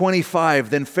 Verse 25,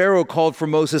 then Pharaoh called for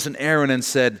Moses and Aaron and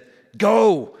said,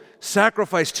 "Go,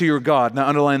 sacrifice to your God." Now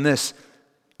underline this,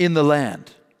 in the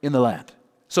land.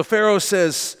 So Pharaoh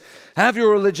says, have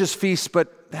your religious feast,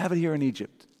 but have it here in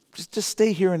Egypt. Just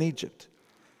stay here in Egypt.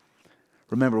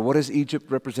 Remember, what does Egypt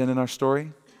represent in our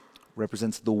story?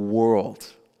 Represents the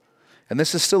world. And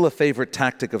this is still a favorite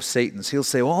tactic of Satan's. He'll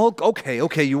say, well,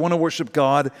 okay, you want to worship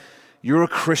God. You're a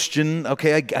Christian.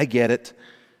 Okay, I get it.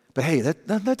 But hey,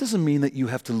 that doesn't mean that you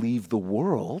have to leave the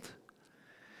world.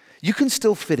 You can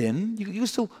still fit in. You can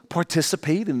still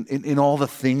participate in all the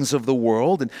things of the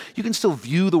world. And you can still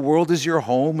view the world as your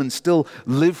home and still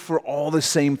live for all the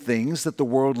same things that the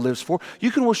world lives for.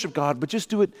 You can worship God, but just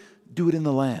do it in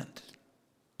the land.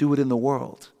 Do it in the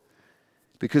world.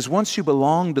 Because once you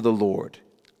belong to the Lord,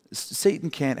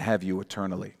 Satan can't have you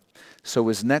eternally. So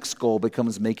his next goal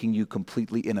becomes making you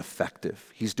completely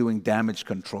ineffective. He's doing damage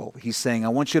control. He's saying, I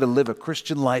want you to live a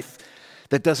Christian life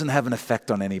that doesn't have an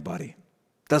effect on anybody.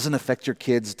 Doesn't affect your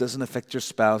kids, doesn't affect your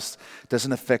spouse,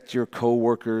 doesn't affect your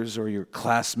co-workers or your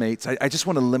classmates. I just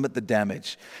want to limit the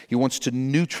damage. He wants to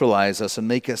neutralize us and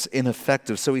make us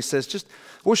ineffective. So he says, just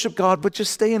worship God, but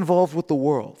just stay involved with the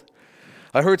world.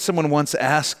 I heard someone once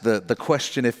ask the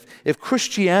question, if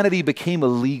Christianity became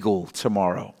illegal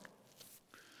tomorrow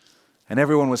and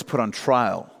everyone was put on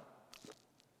trial,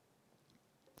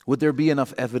 would there be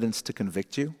enough evidence to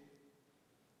convict you?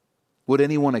 Would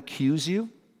anyone accuse you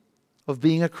of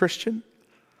being a Christian?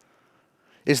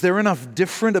 Is there enough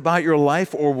different about your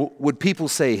life, or would people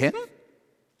say, him?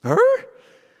 Her?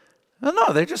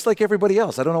 No, they're just like everybody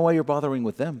else. I don't know why you're bothering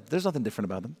with them. There's nothing different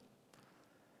about them.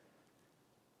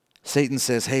 Satan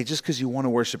says, hey, just because you want to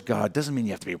worship God doesn't mean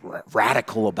you have to be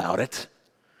radical about it.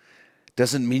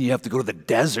 Doesn't mean you have to go to the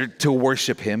desert to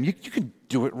worship him. You can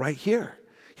do it right here.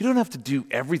 You don't have to do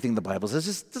everything the Bible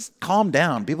says. Just calm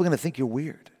down. People are going to think you're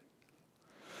weird.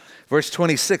 Verse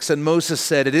 26, and Moses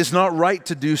said, it is not right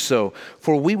to do so,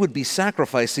 for we would be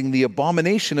sacrificing the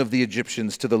abomination of the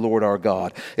Egyptians to the Lord our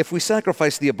God. If we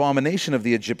sacrifice the abomination of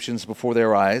the Egyptians before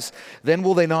their eyes, then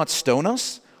will they not stone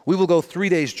us? We will go 3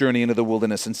 days' journey into the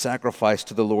wilderness and sacrifice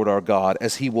to the Lord our God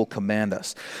as he will command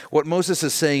us. What Moses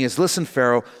is saying is, listen,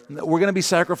 Pharaoh, we're going to be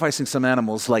sacrificing some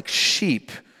animals like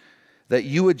sheep that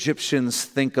you Egyptians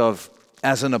think of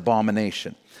as an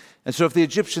abomination. And so if the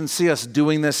Egyptians see us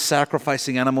doing this,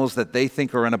 sacrificing animals that they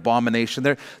think are an abomination,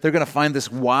 they're going to find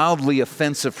this wildly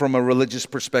offensive from a religious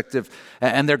perspective,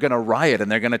 and they're going to riot,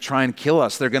 and they're going to try and kill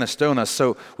us. They're going to stone us.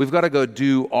 So we've got to go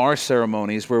do our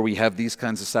ceremonies where we have these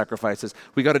kinds of sacrifices.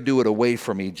 We got to do it away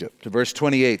from Egypt. Verse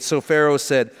 28, so Pharaoh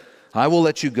said, I will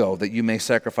let you go, that you may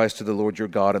sacrifice to the Lord your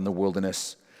God in the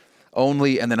wilderness.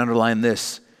 Only, and then underline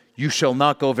this, you shall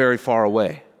not go very far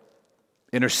away.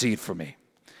 Intercede for me.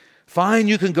 Fine,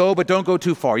 you can go, but don't go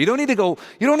too far. You don't need to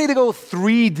go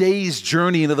 3 days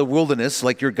journey into the wilderness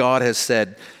like your God has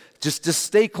said. Just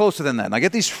stay closer than that. Now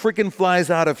get these freaking flies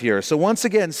out of here. So once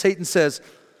again, Satan says,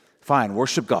 fine,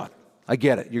 worship God. I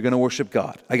get it. You're going to worship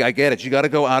God. I get it. You got to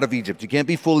go out of Egypt. You can't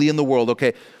be fully in the world,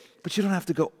 okay? But you don't have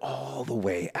to go all the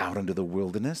way out into the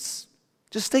wilderness.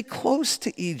 Just stay close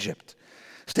to Egypt.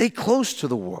 Stay close to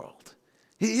the world.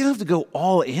 You don't have to go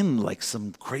all in like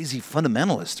some crazy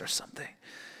fundamentalist or something.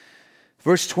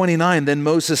 Verse 29, then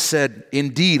Moses said,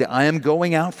 indeed, I am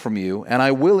going out from you, and I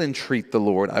will entreat the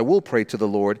Lord. I will pray to the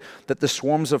Lord that the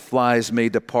swarms of flies may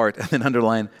depart. And then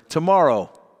underline,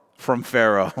 tomorrow from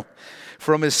Pharaoh,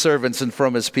 from his servants and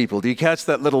from his people. Do you catch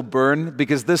that little burn?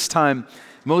 Because this time,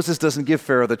 Moses doesn't give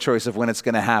Pharaoh the choice of when it's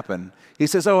going to happen. He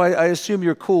says, I assume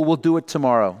you're cool. We'll do it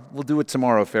tomorrow. We'll do it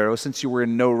tomorrow, Pharaoh, since you were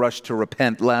in no rush to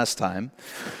repent last time.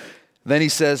 Then he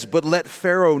says, but let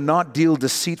Pharaoh not deal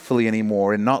deceitfully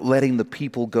anymore in not letting the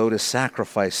people go to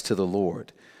sacrifice to the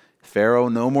Lord. Pharaoh,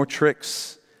 no more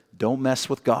tricks. Don't mess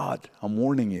with God. I'm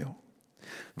warning you.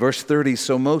 Verse 30,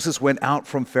 so Moses went out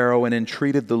from Pharaoh and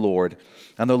entreated the Lord.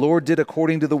 And the Lord did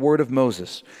according to the word of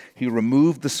Moses. He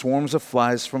removed the swarms of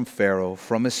flies from Pharaoh,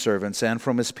 from his servants, and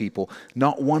from his people.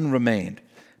 Not one remained.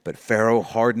 But Pharaoh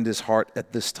hardened his heart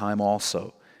at this time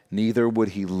also. Neither would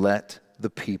he let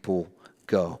the people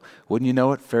go. Wouldn't you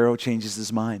know it? Pharaoh changes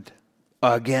his mind.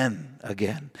 Again.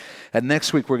 And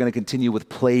next week, we're going to continue with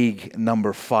plague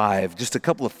number 5. Just a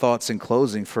couple of thoughts in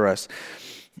closing for us.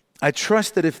 I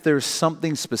trust that if there's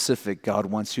something specific God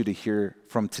wants you to hear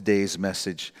from today's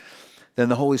message, then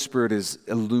the Holy Spirit is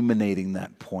illuminating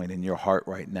that point in your heart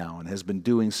right now and has been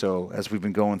doing so as we've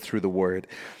been going through the Word.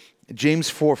 James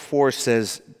 4:4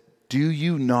 says, "Do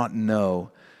you not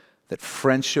know that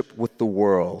friendship with the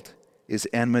world is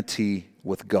enmity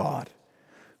with God?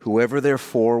 Whoever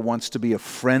therefore wants to be a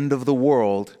friend of the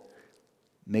world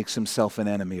makes himself an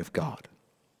enemy of God."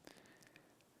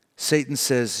 Satan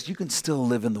says you can still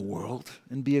live in the world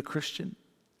and be a Christian,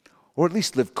 or at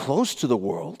least live close to the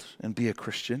world and be a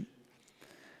Christian.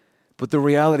 But the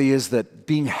reality is that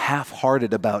being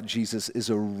half-hearted about Jesus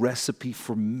is a recipe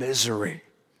for misery.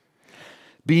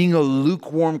 Being a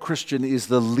lukewarm Christian is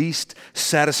the least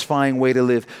satisfying way to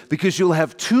live because you'll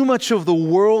have too much of the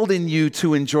world in you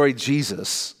to enjoy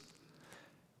Jesus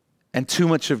and too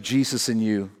much of Jesus in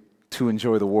you to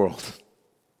enjoy the world.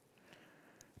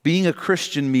 Being a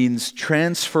Christian means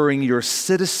transferring your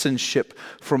citizenship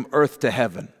from earth to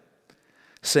heaven,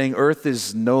 saying earth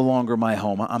is no longer my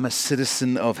home. I'm a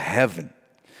citizen of heaven.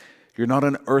 You're not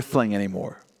an earthling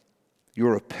anymore.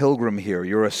 You're a pilgrim here.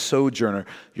 You're a sojourner.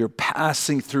 You're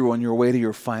passing through on your way to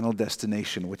your final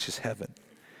destination, which is heaven.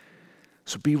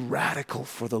 So be radical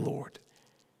for the Lord.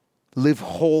 Live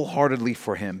wholeheartedly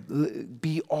for Him.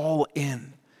 Be all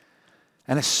in.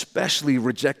 And especially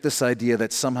reject this idea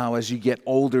that somehow as you get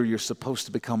older, you're supposed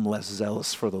to become less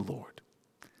zealous for the Lord.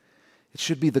 It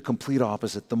should be the complete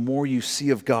opposite. The more you see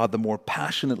of God, the more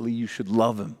passionately you should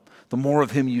love Him. The more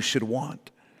of Him you should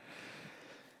want.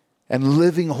 And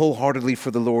living wholeheartedly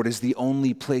for the Lord is the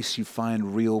only place you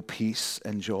find real peace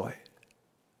and joy.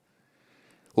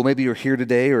 Well, maybe you're here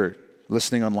today or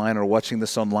listening online or watching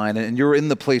this online, and you're in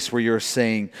the place where you're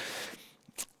saying,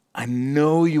 I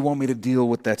know you want me to deal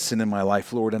with that sin in my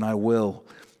life, Lord, and I will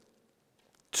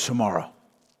tomorrow.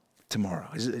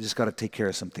 I just got to take care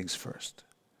of some things first.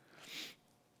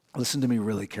 Listen to me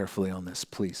really carefully on this,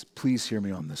 please. Please hear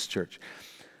me on this, church.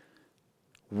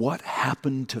 What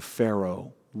happened to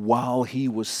Pharaoh while he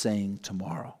was saying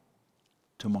tomorrow?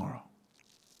 Tomorrow.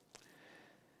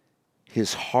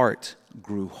 His heart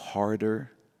grew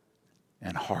harder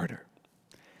and harder.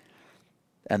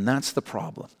 And that's the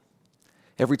problem.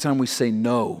 Every time we say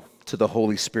no to the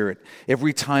Holy Spirit,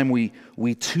 every time we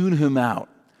tune Him out,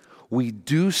 we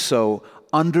do so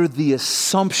under the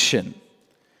assumption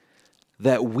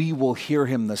that we will hear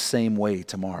Him the same way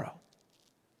tomorrow.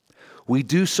 We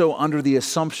do so under the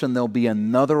assumption there'll be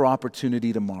another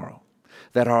opportunity tomorrow,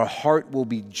 that our heart will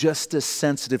be just as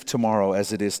sensitive tomorrow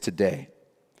as it is today.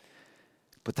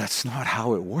 But that's not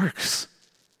how it works.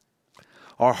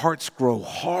 Our hearts grow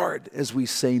hard as we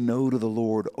say no to the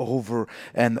Lord over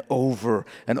and over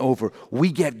and over.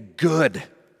 We get good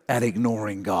at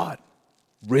ignoring God,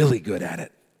 really good at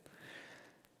it.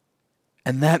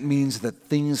 And that means that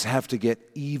things have to get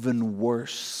even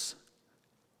worse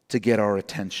to get our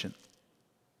attention.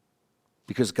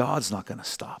 Because God's not going to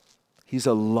stop. He's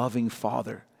a loving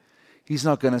Father. He's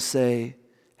not going to say,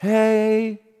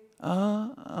 hey,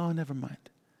 never mind.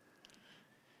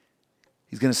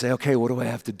 He's going to say, okay, what do I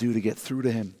have to do to get through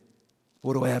to him?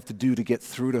 What do I have to do to get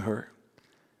through to her?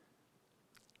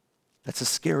 That's a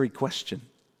scary question.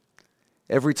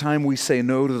 Every time we say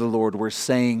no to the Lord, we're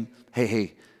saying,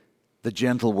 hey, the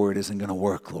gentle word isn't going to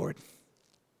work, Lord.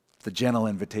 The gentle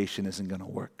invitation isn't going to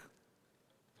work.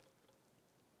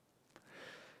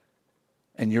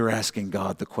 And you're asking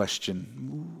God the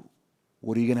question,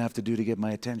 what are you going to have to do to get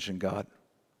my attention, God?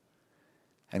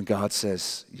 And God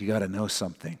says, you got to know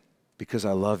something. Because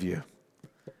I love you,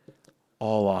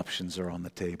 all options are on the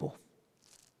table.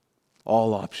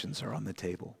 All options are on the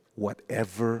table.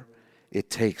 Whatever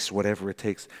it takes, whatever it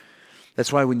takes.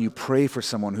 That's why when you pray for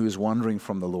someone who is wandering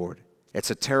from the Lord, it's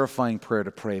a terrifying prayer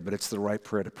to pray, but it's the right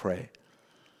prayer to pray.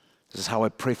 This is how I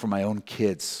pray for my own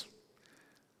kids.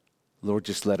 Lord,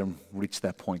 just let them reach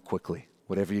that point quickly.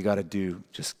 Whatever you got to do,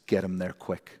 just get them there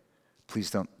quick. Please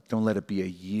don't let it be a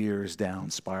years down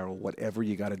spiral. Whatever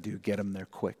you got to do, get them there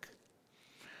quick.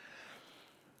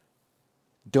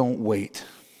 Don't wait.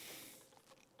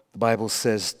 The Bible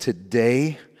says,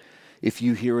 today, if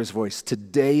you hear His voice,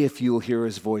 today, if you'll hear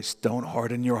His voice, don't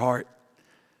harden your heart.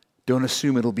 Don't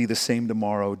assume it'll be the same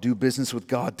tomorrow. Do business with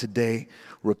God today.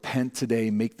 Repent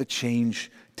today. Make the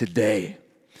change today.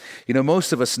 You know,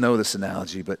 most of us know this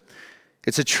analogy, but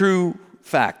it's a true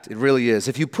fact. It really is.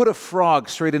 If you put a frog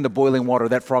straight into boiling water,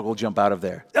 that frog will jump out of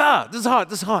there. This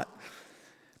is hot.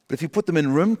 But if you put them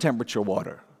in room temperature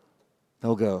water,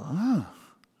 they'll go,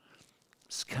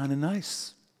 it's kind of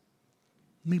nice.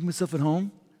 Make myself at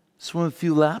home. swim a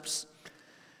few laps,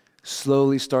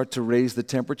 slowly start to raise the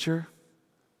temperature.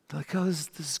 They're like, oh, this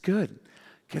is good.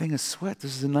 Getting a sweat.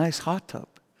 This is a nice hot tub.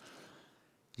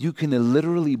 You can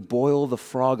literally boil the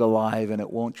frog alive and it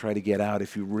won't try to get out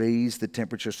if you raise the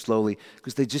temperature slowly,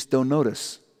 because they just don't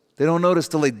notice. They don't notice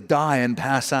till they die and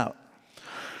pass out.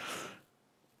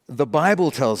 The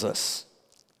Bible tells us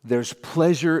there's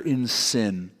pleasure in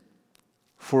sin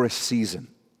for a season.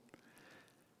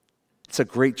 It's a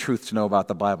great truth to know about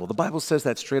the Bible. The Bible says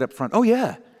that straight up front. Oh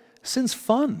yeah, sin's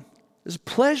fun. There's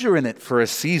pleasure in it for a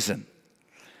season.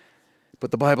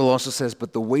 But the Bible also says,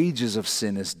 but the wages of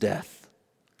sin is death.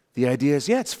 The idea is,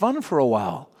 yeah, it's fun for a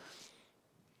while,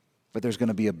 but there's going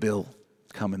to be a bill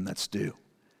coming that's due,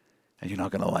 and you're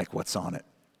not going to like what's on it.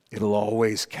 It'll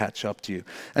always catch up to you.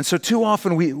 And so too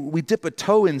often we dip a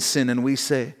toe in sin and we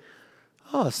say,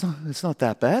 oh, it's not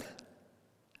that bad.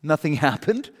 Nothing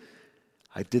happened.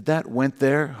 I did that, went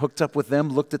there, hooked up with them,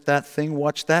 looked at that thing,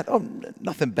 watched that. Oh,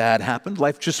 nothing bad happened.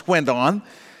 Life just went on.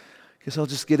 Guess I'll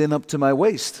just get in up to my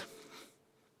waist.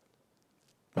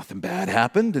 Nothing bad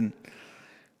happened, and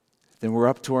then we're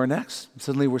up to our necks.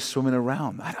 Suddenly we're swimming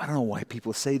around. I don't know why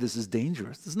people say this is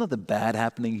dangerous. There's nothing bad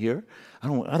happening here. I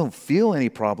don't feel any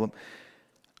problem.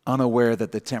 Unaware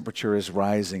that the temperature is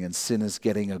rising and sin is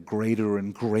getting a greater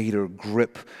and greater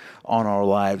grip on our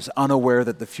lives. Unaware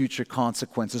that the future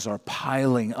consequences are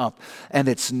piling up. And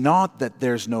it's not that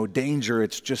there's no danger,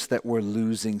 it's just that we're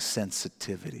losing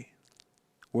sensitivity.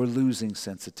 We're losing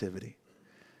sensitivity.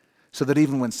 So that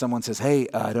even when someone says, hey,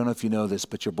 I don't know if you know this,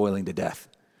 but you're boiling to death.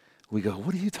 We go,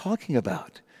 what are you talking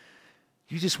about?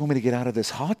 You just want me to get out of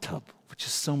this hot tub, which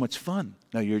is so much fun.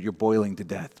 No, you're boiling to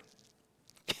death.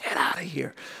 Get out of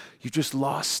here. You just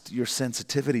lost your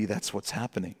sensitivity. That's what's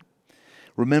happening.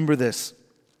 Remember this.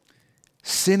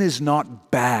 Sin is not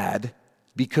bad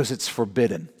because it's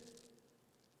forbidden.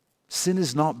 Sin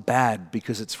is not bad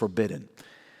because it's forbidden.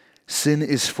 Sin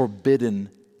is forbidden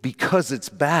because it's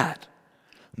bad.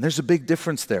 And there's a big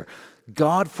difference there.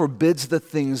 God forbids the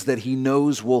things that he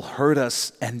knows will hurt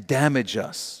us and damage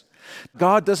us.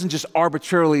 God doesn't just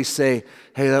arbitrarily say,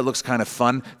 hey, that looks kind of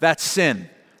fun. That's sin.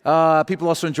 People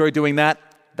also enjoy doing that.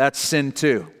 That's sin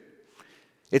too.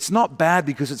 It's not bad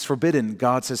because it's forbidden.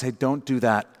 God says, hey, don't do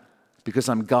that because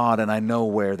I'm God and I know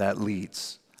where that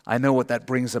leads. I know what that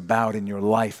brings about in your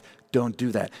life. Don't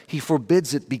do that. He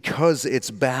forbids it because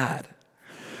it's bad.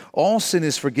 All sin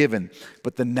is forgiven,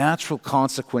 but the natural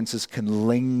consequences can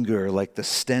linger like the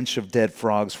stench of dead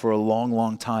frogs for a long,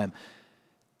 long time.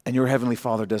 And your Heavenly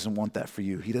Father doesn't want that for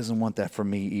you. He doesn't want that for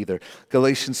me either.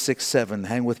 Galatians 6:7,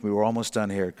 hang with me, we're almost done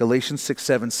here. Galatians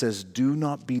 6:7 says, do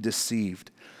not be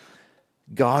deceived.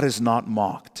 God is not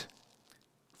mocked.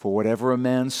 For whatever a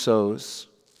man sows,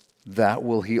 that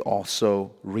will he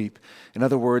also reap. In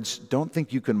other words, don't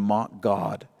think you can mock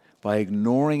God by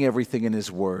ignoring everything in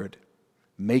his word,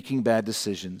 making bad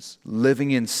decisions,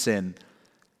 living in sin,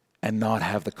 and not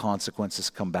have the consequences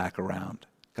come back around.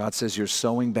 God says you're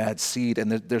sowing bad seed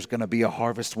and there's going to be a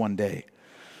harvest one day.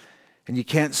 And you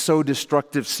can't sow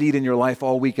destructive seed in your life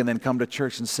all week and then come to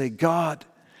church and say, God,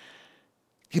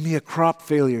 give me a crop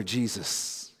failure,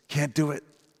 Jesus. Can't do it.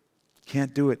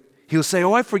 Can't do it. He'll say,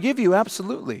 oh, I forgive you,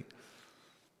 absolutely.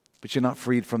 But you're not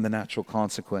freed from the natural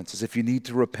consequences. If you need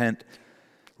to repent,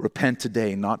 repent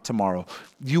today, not tomorrow.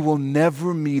 You will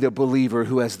never meet a believer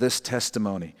who has this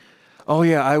testimony. Oh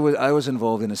yeah, I was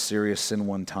involved in a serious sin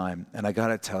one time, and I got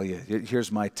to tell you,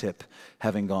 here's my tip,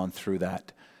 having gone through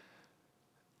that.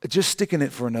 Just stick in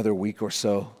it for another week or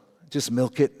so. Just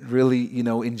milk it, really,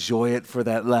 enjoy it for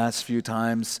that last few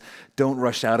times. Don't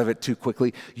rush out of it too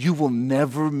quickly. You will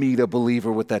never meet a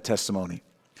believer with that testimony.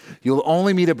 You'll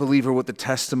only meet a believer with the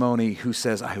testimony who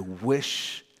says, I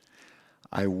wish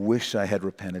I had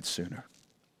repented sooner.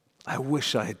 I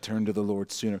wish I had turned to the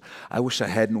Lord sooner. I wish I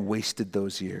hadn't wasted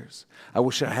those years. I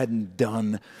wish I hadn't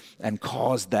done and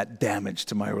caused that damage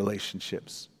to my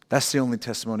relationships. That's the only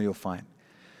testimony you'll find.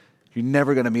 You're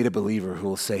never going to meet a believer who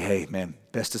will say, hey, man,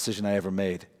 best decision I ever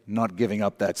made. Not giving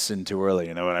up that sin too early,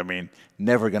 you know what I mean?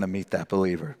 Never going to meet that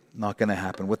believer. Not going to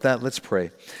happen. With that, let's pray.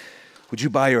 Would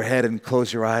you bow your head and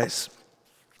close your eyes?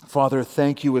 Father,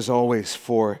 thank you as always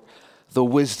for the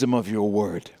wisdom of your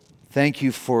word. Thank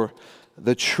you for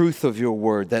the truth of your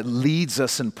word that leads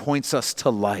us and points us to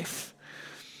life.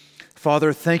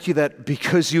 Father, thank you that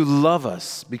because you love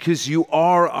us, because you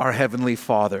are our Heavenly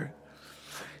Father,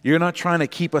 you're not trying to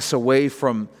keep us away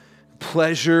from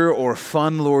pleasure or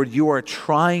fun, Lord. You are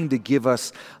trying to give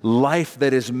us life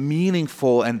that is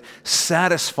meaningful and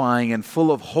satisfying and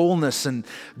full of wholeness and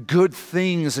good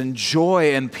things and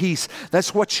joy and peace.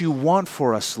 That's what you want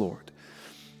for us, Lord.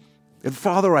 And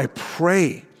Father, I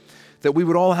pray that we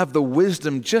would all have the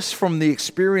wisdom just from the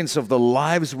experience of the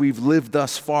lives we've lived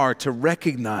thus far to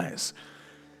recognize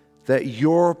that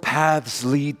your paths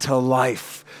lead to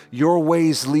life. Your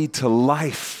ways lead to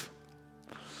life.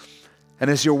 And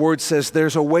as your word says,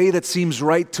 there's a way that seems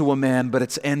right to a man, but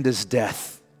its end is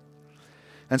death.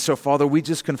 And so, Father, we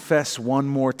just confess one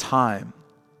more time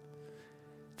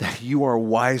that you are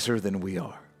wiser than we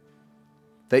are,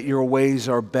 that your ways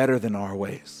are better than our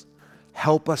ways.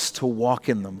 Help us to walk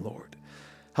in them, Lord.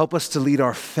 Help us to lead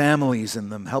our families in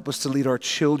them. Help us to lead our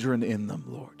children in them,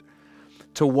 Lord.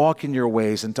 To walk in your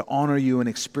ways and to honor you and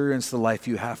experience the life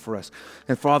you have for us.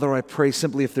 And Father, I pray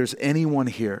simply if there's anyone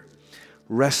here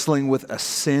wrestling with a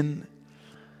sin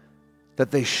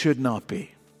that they should not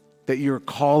be, that you're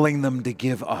calling them to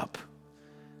give up.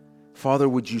 Father,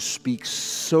 would you speak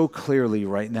so clearly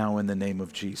right now in the name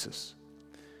of Jesus?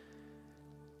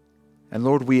 And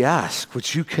Lord, we ask,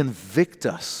 would you convict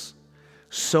us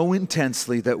so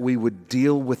intensely that we would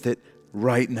deal with it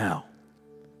right now?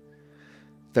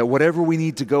 That whatever we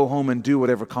need to go home and do,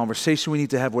 whatever conversation we need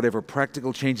to have, whatever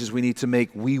practical changes we need to make,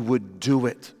 we would do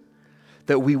it.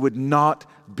 That we would not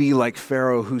be like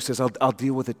Pharaoh who says, I'll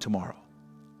deal with it tomorrow.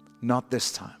 Not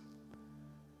this time.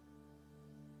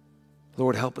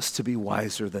 Lord, help us to be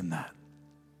wiser than that.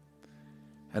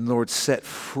 And Lord, set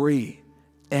free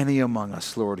any among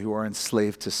us, Lord, who are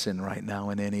enslaved to sin right now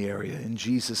in any area. In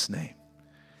Jesus' name.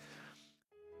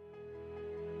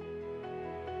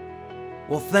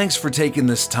 Well, thanks for taking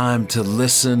this time to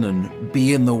listen and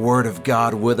be in the Word of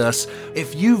God with us.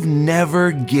 If you've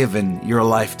never given your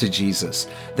life to Jesus,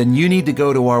 then you need to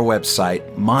go to our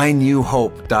website,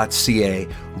 mynewhope.ca,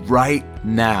 right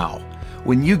now.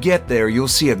 When you get there, you'll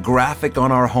see a graphic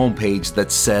on our homepage that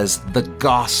says The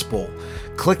Gospel.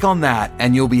 Click on that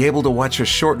and you'll be able to watch a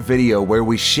short video where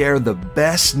we share the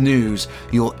best news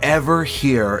you'll ever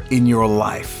hear in your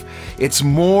life. It's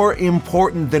more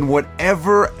important than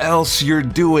whatever else you're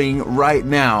doing right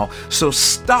now. So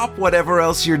stop whatever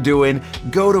else you're doing,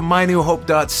 go to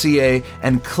mynewhope.ca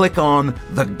and click on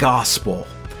The Gospel.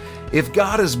 If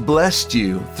God has blessed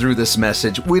you through this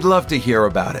message, we'd love to hear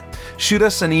about it. Shoot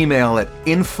us an email at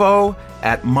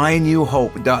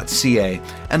info@mynewhope.ca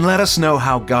and let us know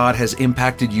how God has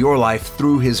impacted your life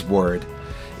through His Word.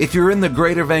 If you're in the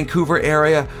greater Vancouver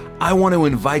area, I want to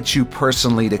invite you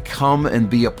personally to come and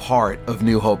be a part of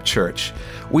New Hope Church.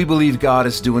 We believe God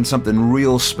is doing something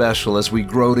real special as we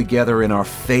grow together in our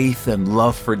faith and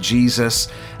love for Jesus,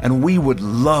 and we would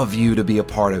love you to be a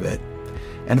part of it.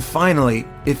 And finally,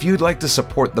 if you'd like to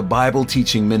support the Bible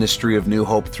teaching ministry of New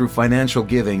Hope through financial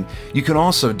giving, you can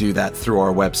also do that through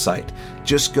our website.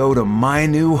 Just go to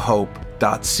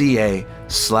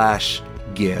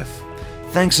mynewhope.ca/give.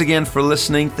 Thanks again for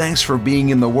listening. Thanks for being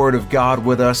in the Word of God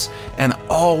with us. And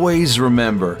always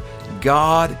remember,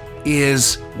 God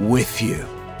is with you.